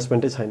चाहिँ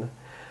इन्भेस्टमेन्टै छैन।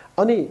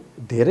 अनि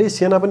धेरै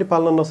सेना पनि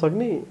पाल्न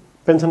नसक्ने,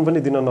 पेन्सन पनि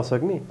दिन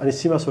नसक्ने, अनि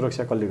सीमा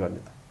सुरक्षा कसले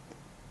गर्ने त?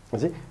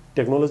 हुन्छ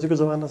टेक्नोलोजीको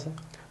जमाना छ,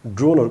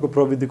 ड्रोनहरूको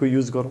प्रविधिको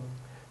युज गरौँ,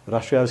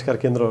 राष्ट्रिय आविष्कार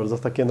केन्द्रहरू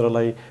जस्ता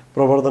केन्द्रलाई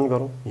प्रवर्धन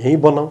गरौँ, यहीँ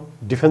बनाऊँ,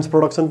 डिफेन्स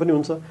प्रोडक्सन पनि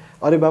हुन्छ।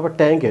 अरे बाबा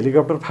ट्याङ्क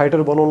हेलिकप्टर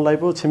फाइटर बनाउनलाई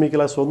पो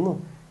छिमेकीलाई सोध्नु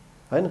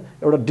हैन।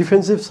 एउटा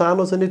डिफेन्सिभ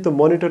सानो चाहिँ नि त्यो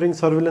मोनिटरिङ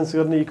सर्भिलेन्स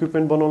गर्ने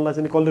इक्विपमेन्ट बनाउनलाई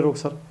चाहिँ कसले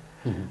रोक्छ र?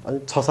 अनि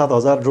 6-7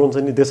 हजार ड्रोन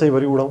चाहिँ नि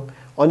देशैभरि उडाउँ,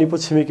 अनि पो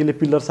छिमेकीले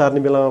पिल्लर सार्ने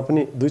बेलामा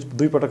पनि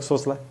दुई पटक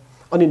सोच्ला।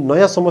 अनि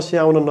नयाँ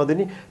समस्या आउन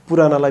नदिने,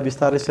 पुरानालाई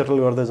बिस्तारै सेटल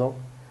गर्दै जाउँ।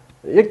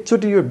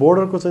 एकचोटि यो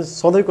बोर्डरको चाहिँ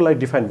सधैँको लागि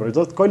डिफाइन भयो।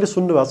 जस्तो कहिले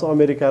सुन्नु भएको छ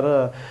अमेरिका र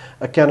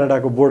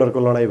क्यानाडाको बोर्डरको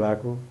लडाइँ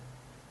भएको,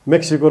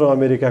 मेक्सिको र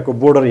अमेरिकाको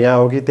बोर्डर यहाँ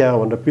हो कि त्यहाँ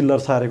भनेर पिल्लर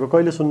सारेको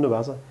कहिले सुन्नु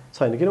भएको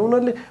छैन। किन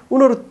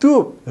उनीहरू त्यो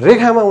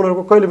रेखामा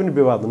उनीहरूको कहिले पनि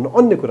विवाद हुन्न,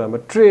 अन्य कुरामा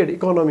ट्रेड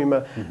इकोनोमीमा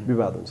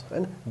विवाद हुन्छ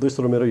हैन।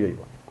 दोस्रो मेरो यही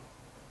हो,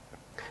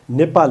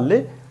 नेपालले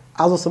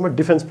आजसम्म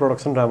डिफेन्स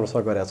प्रोडक्सन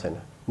राम्रोसँग गरेका छैन।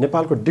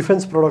 नेपालको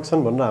डिफेन्स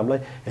प्रोडक्सन भनेर हामीलाई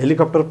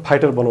हेलिकप्टर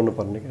फाइटर बनाउनु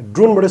पर्ने क्या,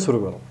 ड्रोनबाटै सुरु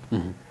गरौँ।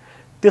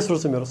 तेस्रो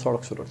चाहिँ मेरो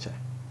सडक सुरक्षा।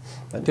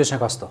 त्यो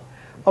चाहिँ कस्तो?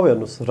 अब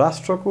हेर्नुहोस्,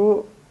 राष्ट्रको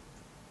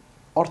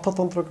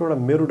अर्थतन्त्रको एउटा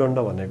मेरुदण्ड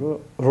भनेको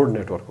रोड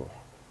नेटवर्क हो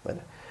हैन।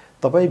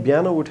 तपाईँ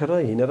बिहान उठेर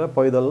हिँडेर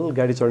पैदल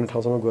गाडी चढ्ने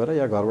ठाउँसम्म गएर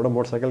या घरबाट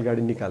मोटरसाइकल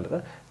गाडी निकालेर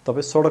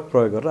तपाईँ सडक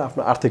प्रयोग गरेर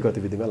आफ्नो आर्थिक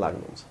गतिविधिमा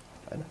लाग्नुहुन्छ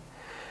हैन।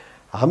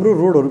 हाम्रो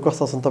रोडहरू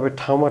कस्ता छन्? तपाईँ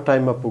ठाउँमा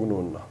टाइममा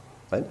पुग्नुहुन्न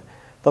हैन।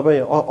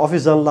 तपाईँ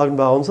अफिस जान लाग्नु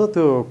भएको हुन्छ,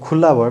 त्यो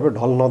खुल्ला भएको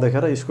ढल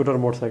नदेखेर स्कुटर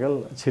मोटरसाइकल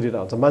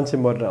छिरिरहेको हुन्छ, मान्छे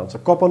मरिरहेको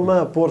हुन्छ। कपनमा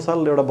पोहोर साल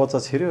एउटा बच्चा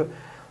छिर्यो,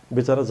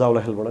 बिचरा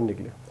जाउलाखेलबाट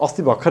निक्ल्यो।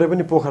 अस्ति भर्खरै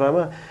पनि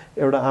पोखरामा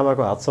एउटा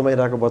आमाको हात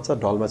समाइरहेको बच्चा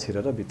ढलमा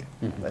छिरेर बित्यो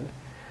हैन।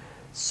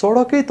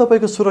 सडकै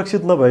तपाईँको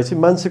सुरक्षित नभएपछि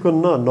मान्छेको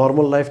न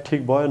नर्मल लाइफ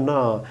ठिक भयो,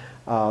 न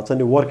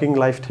चाहिँ वर्किङ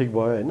लाइफ ठिक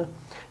भयो हैन।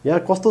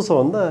 यहाँ कस्तो छ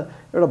भन्दा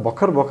एउटा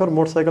भर्खर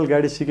मोटरसाइकल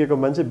गाडी सिकेको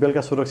मान्छे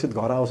बेलुका सुरक्षित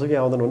घर आउँछ कि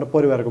आउँदैन भनेर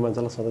परिवारको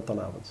मान्छेलाई सधैँ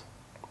तनाव हुन्छ।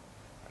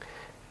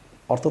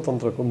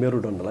 अर्थतन्त्रको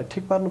मेरुदण्डलाई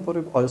ठिक पार्नु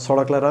पर्यो,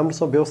 सडकलाई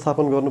राम्रोसँग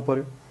व्यवस्थापन गर्नु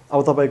पर्यो। अब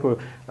तपाईँको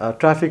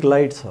ट्राफिक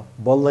लाइट छ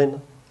बल्दैन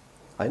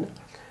हैन,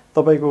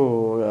 तपाईँको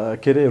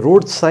के अरे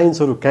रोड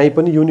साइन्सहरू कहीँ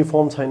पनि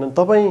युनिफर्म छैनन्।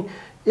 तपाईँ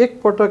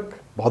एकपटक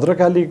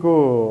भद्रकालीको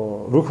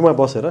रुखमा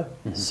बसेर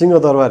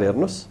सिंहदरबार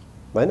हेर्नुहोस्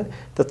हैन,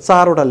 त्यो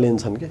 4वटा लेन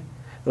छन् के,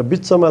 र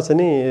बिचमा चाहिँ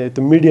नि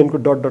त्यो मिडियनको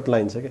डट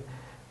लाइन छ के।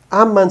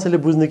 आम मान्छेले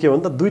बुझ्ने के हो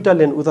भने त 2टा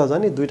लेन उता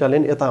जाने 2टा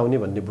लेन यता आउने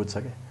भन्ने बुझ्छ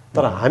के।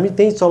 तर हामी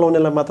त्यही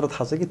चलाउनेलाई मात्र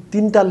थाहा छ कि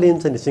 3टा लेन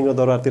चाहिँ नि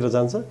सिंहदरबारतिर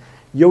जान्छ,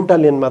 एउटा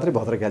लेन मात्रै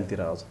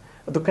भद्रकालीतिर आउँछ।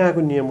 त्यो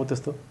कहाँको नियम हो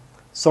त्यस्तो?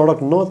 सडक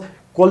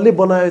कसले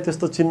बनायो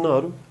त्यस्तो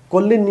चिन्हहरू,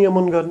 कसले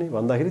नियमन गर्ने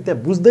भन्दाखेरि त्यहाँ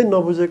बुझ्दै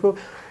नबुझेको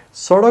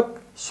सडक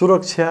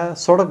सुरक्षा,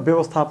 सडक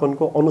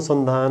व्यवस्थापनको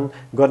अनुसन्धान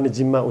गर्ने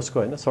जिम्मा उसको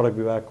होइन, सडक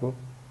विभागको,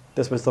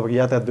 त्यसपछि तपाईँको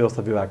यातायात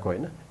व्यवस्था विभागको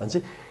होइन। भन्छ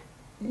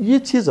यी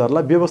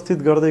चिजहरूलाई व्यवस्थित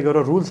गर्दै गएर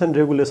रुल्स एन्ड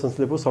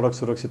रेगुलेसन्सले पो सडक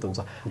सुरक्षित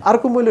हुन्छ।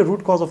 अर्को मैले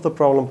root cause of the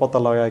problem पत्ता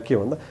लगाएँ के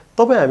भन्दा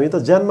तपाईँ हामी त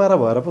ज्यानमारा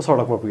भएर पो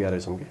सडकमा पुगेका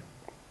रहेछौँ कि,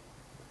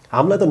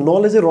 हामीलाई त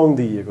नलेजै रङ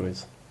दिइएको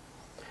रहेछ।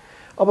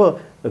 अब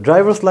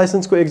ड्राइभर्स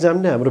लाइसेन्सको एक्जाम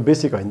नै हाम्रो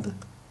बेसिक होइन त,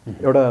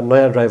 एउटा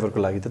नयाँ ड्राइभरको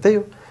लागि त त्यही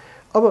हो।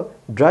 अब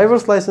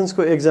ड्राइभर्स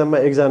लाइसेन्सको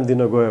एक्जाम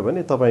दिन गयो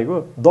भने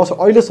तपाईँको 10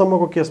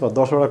 अहिलेसम्मको केसमा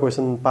 10वटा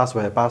क्वेसन पास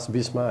भए पास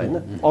 20मा होइन,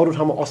 अरू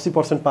ठाउँमा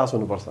 80% पास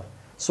हुनुपर्छ,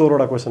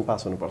 16वटा क्वेसन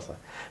पास हुनुपर्छ।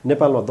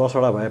 नेपालमा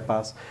 10वटा भए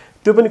पास।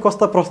 त्यो पनि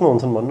कस्ता प्रश्न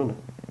हुन्छन् भन्नु न,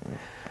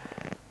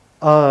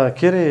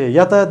 के अरे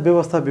यातायात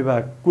व्यवस्था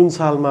विभाग कुन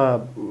सालमा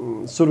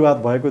सुरुवात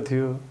भएको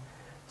थियो,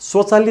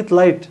 स्वचालित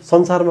लाइट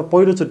संसारमा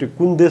पहिलोचोटि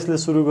कुन देशले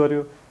सुरु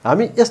गर्यो,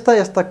 हामी यस्ता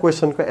यस्ता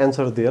क्वेसनको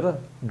एन्सर दिएर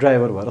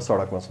ड्राइभर भएर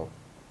सडकमा छौँ।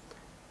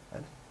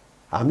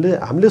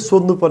 हामीले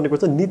सोध्नुपर्ने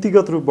क्वेसन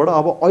नीतिगत रूपबाट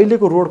अब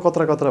अहिलेको रोड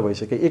कत्रा कत्रा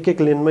भइसक्यो, एक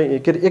एक लेनमै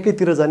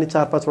एकैतिर जाने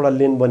 4-5 वटा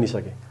लेन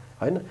बनिसके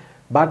हैन,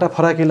 बाटा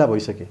फराकिला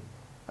भइसके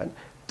हैन।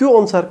 त्यो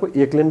अनुसारको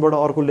एक लेनबाट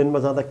अर्को लेनमा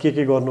जाँदा के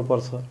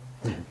गर्नुपर्छ,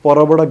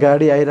 परबाट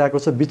गाडी आइरहेको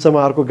छ बिचमा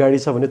अर्को गाडी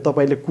छ भने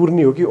तपाईँले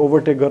कुर्नी हो कि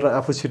ओभरटेक गरेर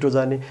आफू छिटो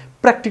जाने,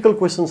 प्र्याक्टिकल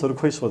क्वेसन्सहरू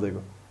खोइ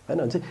सोधेको हैन।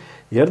 भने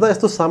हेर्दा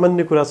यस्तो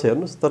सामान्य कुरा छ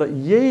हेर्नुहोस्, तर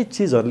यही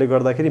चिजहरूले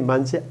गर्दाखेरि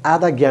मान्छे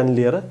आधा ज्ञान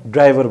लिएर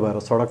ड्राइभर भएर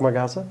सडकमा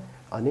गएको छ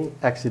अनि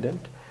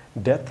एक्सिडेन्ट,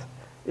 डेथ,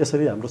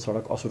 यसरी हाम्रो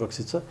सडक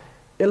असुरक्षित छ।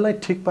 यसलाई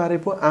ठिक पारे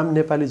पो आम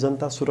नेपाली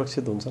जनता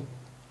सुरक्षित हुन्छन्,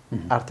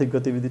 आर्थिक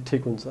गतिविधि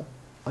ठिक हुन्छ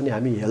अनि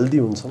हामी हेल्दी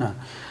हुन्छौँ।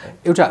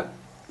 एउटा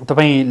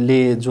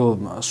तपाईँले जो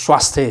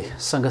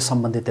स्वास्थ्यसँग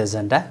सम्बन्धित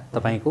एजेन्डा,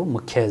 तपाईँको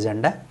मुख्य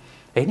एजेन्डा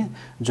होइन,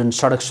 जुन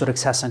सडक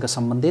सुरक्षासँग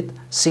सम्बन्धित,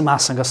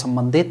 सीमासँग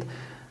सम्बन्धित,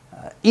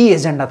 यी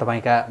एजेन्डा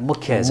तपाईँका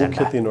मुख्य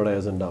एजेन्डा, 3वटा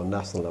एजेन्डा हो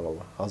नेसनल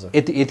लेभलमा। हजुर,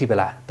 यति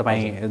बेला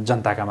तपाईँ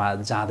जनताकामा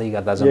जाँदै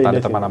गर्दा जनताले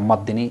तपाईँलाई मत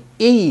दिने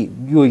यही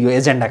यो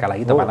एजेन्डाका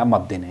लागि तपाईँलाई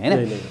मत दिने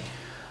होइन।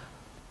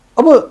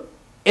 अब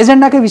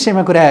एजेन्डाकै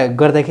विषयमा कुरा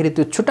गर्दाखेरि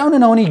त्यो छुट्याउन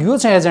नहुने यो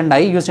चाहिँ एजेन्डा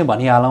है, यो चाहिँ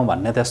भनिहालौँ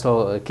भन्ने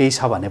त्यस्तो केही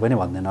छ भने पनि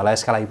भन्दैन होला।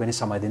 यसका लागि पनि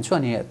समय दिन्छु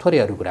अनि थोरै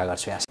अरू कुरा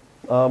गर्छु।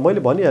 यहाँ मैले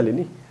भनिहालेँ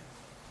नि,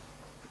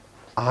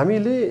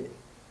 हामीले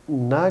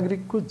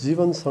नागरिकको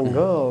जीवनसँग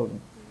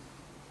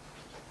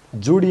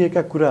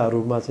जोडिएका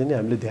कुराहरूमा चाहिँ नि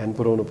हामीले ध्यान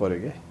पुर्याउनु पर्यो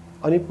क्या।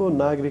 अनि पो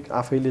नागरिक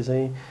आफैले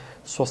चाहिँ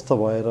स्वस्थ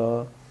भएर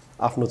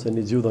आफ्नो चाहिँ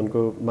नि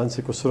जीवनको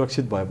मान्छेको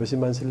सुरक्षित भएपछि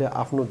मान्छेले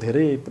आफ्नो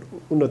धेरै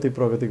उन्नति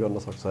प्रगति गर्न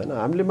सक्छ होइन।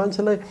 हामीले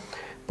मान्छेलाई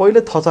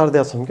पहिले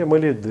थचार्दिया छौँ क्या।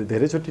 मैले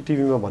धेरैचोटि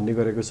टिभीमा भन्ने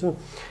गरेको छु,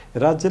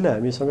 राज्यले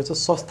हामीसँग चाहिँ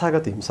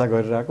संस्थागत हिंसा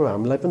गरिरहेको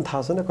हामीलाई पनि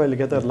थाहा छैन,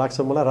 कहिलेकाहीँ त लाग्छ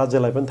मलाई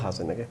राज्यलाई पनि थाहा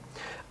छैन क्या।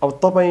 अब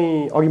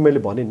तपाईँ अघि मैले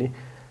भने नि,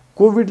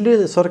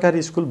 कोभिडले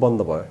सरकारी स्कुल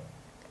बन्द भयो,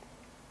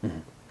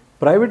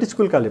 प्राइभेट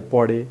स्कुलकाले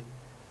पढे,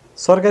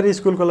 सरकारी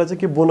स्कुलकोलाई चाहिँ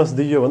के बोनस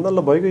दियो भन्दा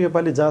ल भइगयो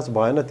योपालि जाँच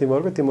भएन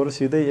तिमीहरू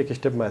सिधै एक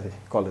स्टेप माथि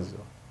कलेज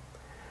गयो।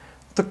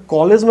 त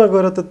कलेजमा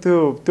गएर त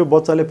त्यो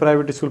बच्चाले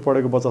प्राइभेट स्कुल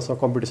पढेको बच्चासँग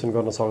कम्पिटिसन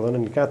गर्न सक्दैन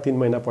नि। कहाँ 3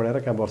 महिना पढेर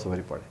कहाँ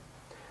वर्षभरि पढे,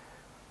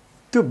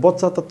 त्यो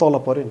बच्चा त तल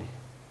पऱ्यो नि।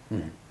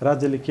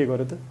 राज्यले के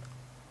गर्यो त?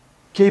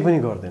 केही पनि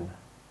गर्दैन।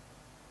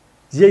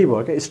 यही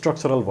भयो क्या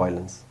स्ट्रक्चरल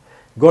भाइलेन्स।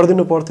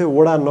 गरिदिनु पर्थ्यो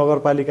वडा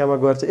नगरपालिकामा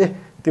गएर चाहिँ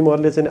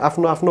तिमीहरूले चाहिँ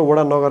आफ्नो आफ्नो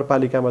वडा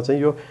नगरपालिकामा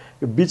चाहिँ यो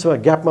बिचमा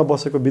ग्यापमा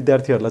बसेको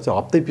विद्यार्थीहरूलाई चाहिँ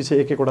हप्तै पछि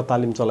एक एकवटा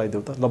तालिम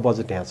चलाइदेऊ त, ल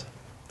बजेट यहाँ छ।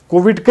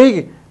 कोभिडकै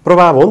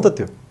प्रभाव हो नि त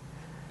त्यो।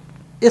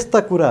 यस्ता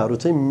कुराहरू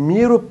चाहिँ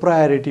मेरो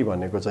प्रायोरिटी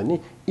भनेको चाहिँ नि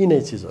यिनै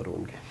चिजहरू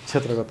हुन् क्या।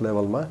 क्षेत्रगत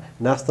लेभलमा,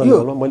 नेसनल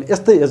लेभलमा मैले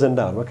यस्तै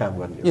एजेन्डाहरूमा काम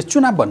गर्ने। यो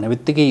चुनाव भन्ने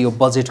बित्तिकै यो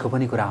बजेटको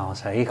पनि कुरा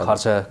आउँछ है।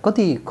 खर्च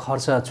कति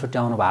खर्च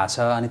छुट्याउनु भएको छ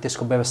अनि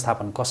त्यसको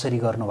व्यवस्थापन कसरी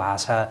गर्नु भएको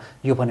छ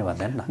यो पनि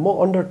भन्दैन न। म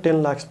अन्डर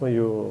 10 लाखमा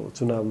यो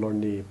चुनाव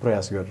लड्ने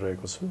प्रयास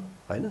गरिरहेको छु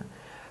होइन।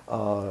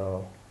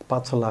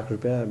 5-6 लाख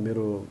रुपियाँ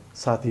मेरो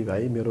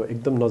साथीभाइ, मेरो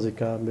एकदम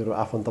नजिकका मेरो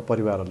आफन्त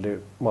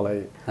परिवारहरूले मलाई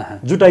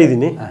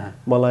जुटाइदिने,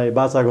 मलाई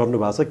बाचा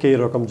गर्नुभएको छ। केही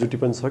रकम जुटी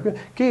पनि सक्यो,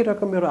 केही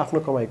रकम मेरो आफ्नो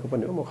कमाइको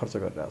पनि हो, म खर्च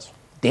गरिरहेको छु।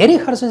 धेरै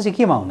खर्च चाहिँ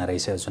केमा हुन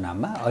रहेछ यो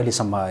चुनावमा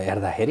अहिलेसम्म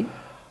हेर्दाखेरि?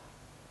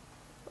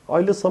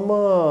 अहिलेसम्म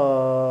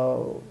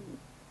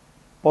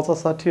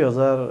 50-60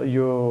 हजार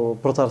यो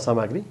प्रचार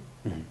सामग्री,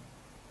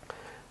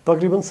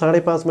 तकरिबन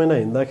 5.5 महिना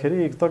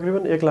हिँड्दाखेरि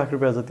तकरिबन 1 लाख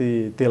रुपियाँ जति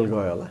तेल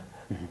गयो होला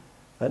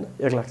होइन।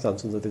 1 लाख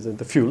चान्सुन जति चाहिँ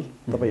त्यो फ्युल,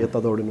 तपाईँ यता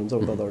दौडिनुहुन्छ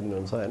उता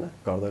दौडिनुहुन्छ होइन,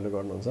 घर दैलो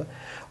गर्नुहुन्छ।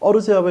 अरू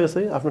चाहिँ अब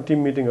यसै आफ्नो टिम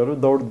मिटिङहरू,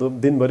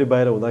 दिनभरि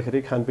बाहिर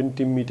हुँदाखेरि खानपिन,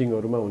 टिम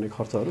मिटिङहरूमा हुने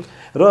खर्चहरू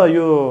र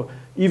यो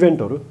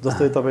इभेन्टहरू,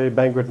 जस्तै तपाईँ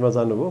ब्याङ्क्वेटमा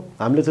जानुभयो,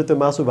 हामीले चाहिँ त्यो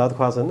मासु भात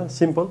खुवा छैन,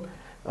 सिम्पल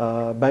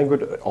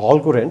ब्याङ्क्वेट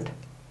हलको रेन्ट,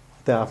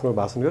 त्यहाँ आफ्नो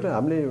भाषण गरेर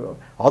हामीले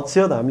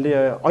हदसेहद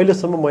हामीले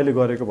अहिलेसम्म मैले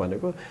गरेको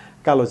भनेको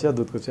कालो चिया,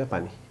 दुधको चिया,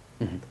 पानी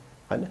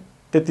होइन।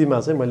 त्यतिमा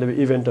चाहिँ मैले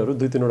इभेन्टहरू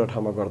 2-3वटा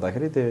ठाउँमा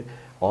गर्दाखेरि त्यो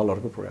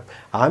हलहरूको प्रोग्राम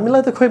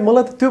हामीलाई त खोइ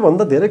मलाई त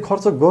त्योभन्दा धेरै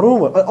खर्च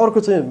गरौँ। अर्को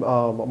चाहिँ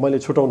मैले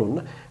छुटाउनु हुन्न,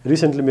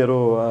 रिसेन्टली मेरो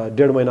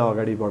 1.5 महिना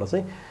अगाडिबाट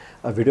चाहिँ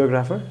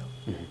भिडियोग्राफर,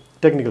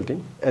 टेक्निकल टिम,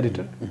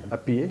 एडिटर,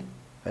 पिए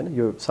होइन,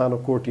 यो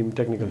सानो कोर टिम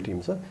टेक्निकल टिम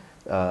छ,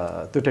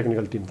 त्यो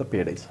टेक्निकल टिम त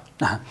पेडै छ।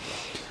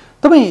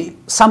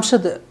 तपाईँ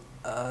सांसद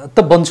त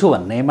बन्छु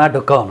भन्नेमा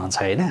ढुक्क हुनुहुन्छ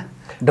होइन?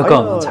 ढुक्क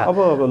हुनुहुन्छ? अब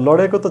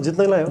लडेको त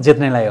जित्नैलाई हो।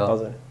 जित्नैलाई हो।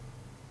 हजुर।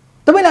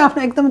 तपाईँले आफ्नो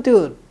एकदम त्यो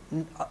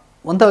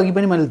भन्दा अघि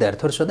पनि मैले धेरै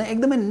थोर सोधेँ,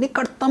 एकदमै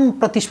निकटतम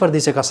प्रतिस्पर्धी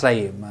चाहिँ कसलाई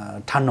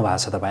ठान्नु भएको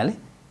छ तपाईँले?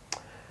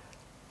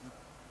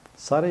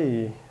 साह्रै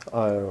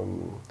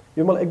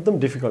यो मलाई एकदम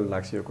डिफिकल्ट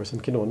लाग्छ यो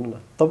क्वेसन। किन भन्नु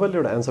न, तपाईँले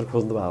एउटा एन्सर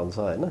खोज्नु भएको हुन्छ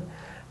होइन।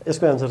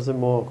 यसको एन्सर चाहिँ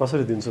म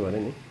कसरी दिन्छु भने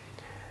नि,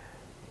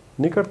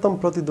 निकटतम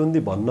प्रतिद्वन्दी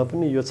भन्न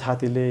पनि यो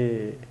छातीले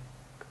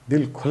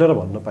दिल खोलेर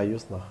भन्न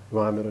पाइयोस् न,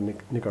 उहाँ मेरो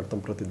निकटतम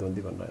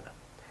प्रतिद्वन्दी भन्न होइन।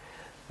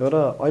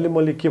 र अहिले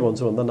मैले के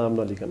भन्छु भन्दा नाम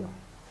नलिकन,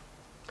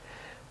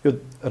 यो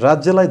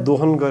राज्यलाई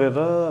दोहन गरेर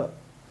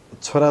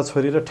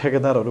छोराछोरी र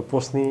ठेकेदारहरू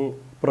पोस्ने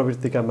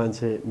प्रवृत्तिका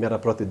मान्छे मेरा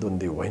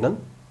प्रतिद्वन्दी होइनन्।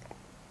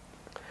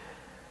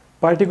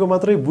 पार्टीको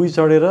मात्रै बुई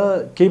चढेर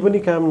केही पनि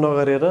काम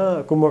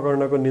नगरेर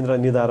कुम्भकर्णको निद्रा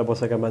निदाएर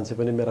बसेका मान्छे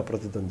पनि मेरा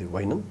प्रतिद्वन्दी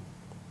होइनन्।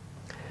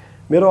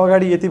 मेरो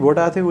अगाडि यति भोट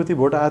आएको थियो उति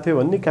भोट आएको थियो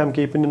भन्ने काम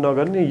केही पनि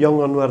नगर्ने यङ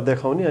अनुहार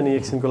देखाउने अनि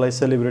एकछिनको लागि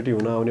सेलिब्रिटी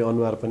हुन आउने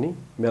अनुहार पनि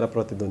मेरा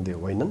प्रतिद्वन्दी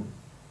होइनन्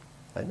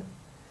हैन।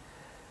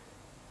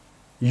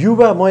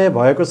 युवामय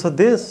भएको छ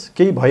देश,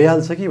 केही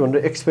भइहाल्छ कि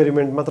भनेर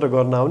एक्सपेरिमेन्ट मात्र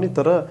गर्न आउने,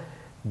 तर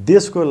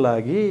देशको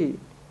लागि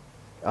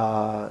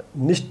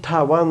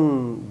निष्ठावान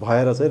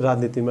भएर चाहिँ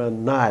राजनीतिमा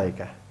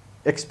नआएका,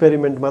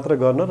 एक्सपेरिमेन्ट मात्र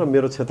गर्न र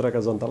मेरो क्षेत्रका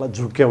जनतालाई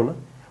झुक्क्याउन,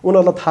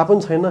 उनीहरूलाई थाहा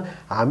पनि छैन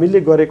हामीले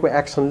गरेको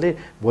एक्सनले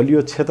भोलि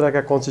यो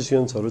क्षेत्रका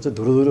कन्स्टिट्युएन्ट्सहरू चाहिँ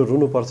धुरुधुरु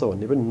रुनुपर्छ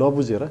भन्ने पनि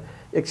नबुझेर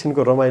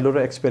एकछिनको रमाइलो र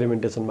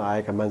एक्सपेरिमेन्टेसनमा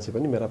आएका मान्छे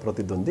पनि मेरा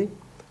प्रतिद्वन्दी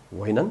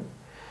होइनन्।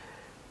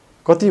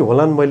 कति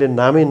होलान् मैले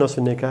नामै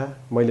नसुनेका,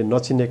 मैले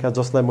नचिनेका,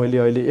 जसलाई मैले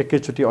अहिले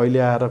एकैचोटि अहिले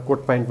आएर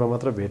कोट प्यान्टमा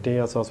मात्र भेटेँ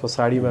अथवा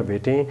साडीमा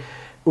भेटेँ,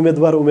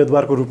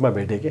 उम्मेदवारको रूपमा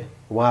भेटेँ के,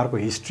 उहाँहरूको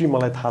हिस्ट्री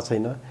मलाई थाहा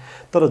छैन।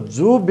 तर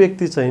जो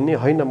व्यक्ति चाहिँ नि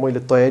होइन मैले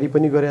तयारी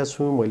पनि गरेको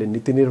छु, मैले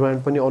नीति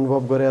निर्माण पनि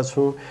अनुभव गरेको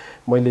छु,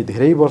 मैले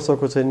धेरै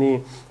वर्षको चाहिँ नि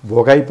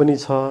भोगाई पनि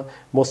छ,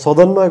 म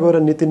सदनमा गएर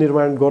नीति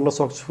निर्माण गर्न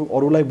सक्छु,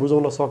 अरूलाई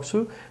बुझाउन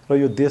सक्छु र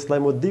यो देशलाई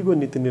म दिगो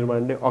नीति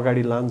निर्माणले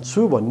अगाडि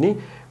लान्छु भन्ने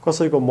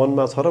कसैको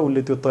मनमा छ र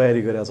उसले त्यो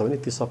तयारी गरेको छ भने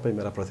ती सबै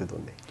मेरा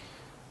प्रतिद्वन्दी।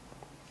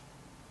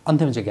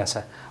 अन्तिम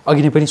जिज्ञासा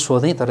अघि नै पनि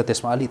सोधेँ तर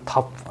त्यसमा अलि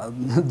थप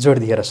जोड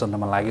दिएर सोध्न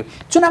मन लाग्यो।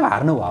 चुनाव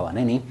हार्नुभयो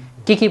भने नि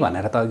के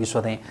भनेर त अघि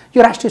सोधेँ, यो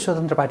राष्ट्रिय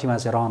स्वतन्त्र पार्टीमा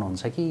चाहिँ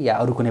रहनुहुन्छ कि या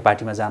अरू कुनै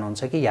पार्टीमा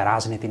जानुहुन्छ कि या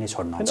राजनीति नै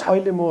छोड्नुहुन्छ?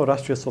 अहिले म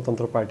राष्ट्रिय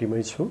स्वतन्त्र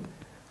पार्टीमै छु।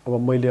 अब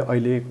मैले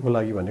अहिलेको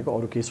लागि भनेको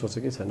अरू केही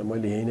सोचेकै छैन,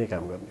 मैले यही नै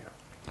काम गर्ने हो।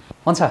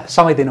 हुन्छ,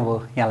 समय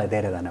दिनुभयो, यहाँलाई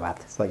धेरै धन्यवाद।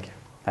 Thank you.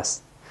 हस्,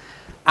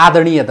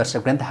 आदरणीय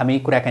दर्शकवृन्द, हामी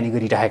कुराकानी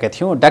गरिरहेका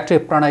थियौँ डाक्टर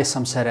प्रणय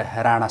शमशेर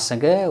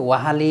राणासँग।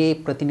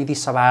 उहाँले प्रतिनिधि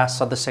सभा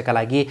सदस्यका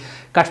लागि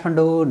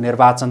काठमाडौँ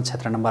निर्वाचन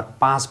क्षेत्र नम्बर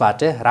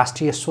 5बाट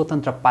राष्ट्रिय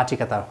स्वतन्त्र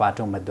पार्टीका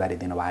तर्फबाट उम्मेदवारी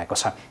दिनुभएको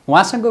छ।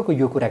 उहाँसँगको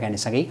यो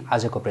कुराकानीसँगै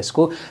आजको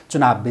प्रेसको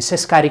चुनाव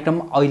विशेष कार्यक्रम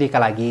अहिलेका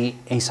लागि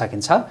यहीँ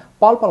सकिन्छ।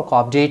 पल पलको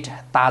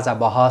अपडेट, ताजा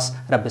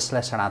बहस र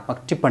विश्लेषणात्मक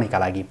टिप्पणीका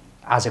लागि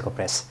आजको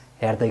प्रेस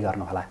हेर्दै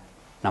गर्नुहोला।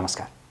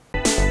 नमस्कार।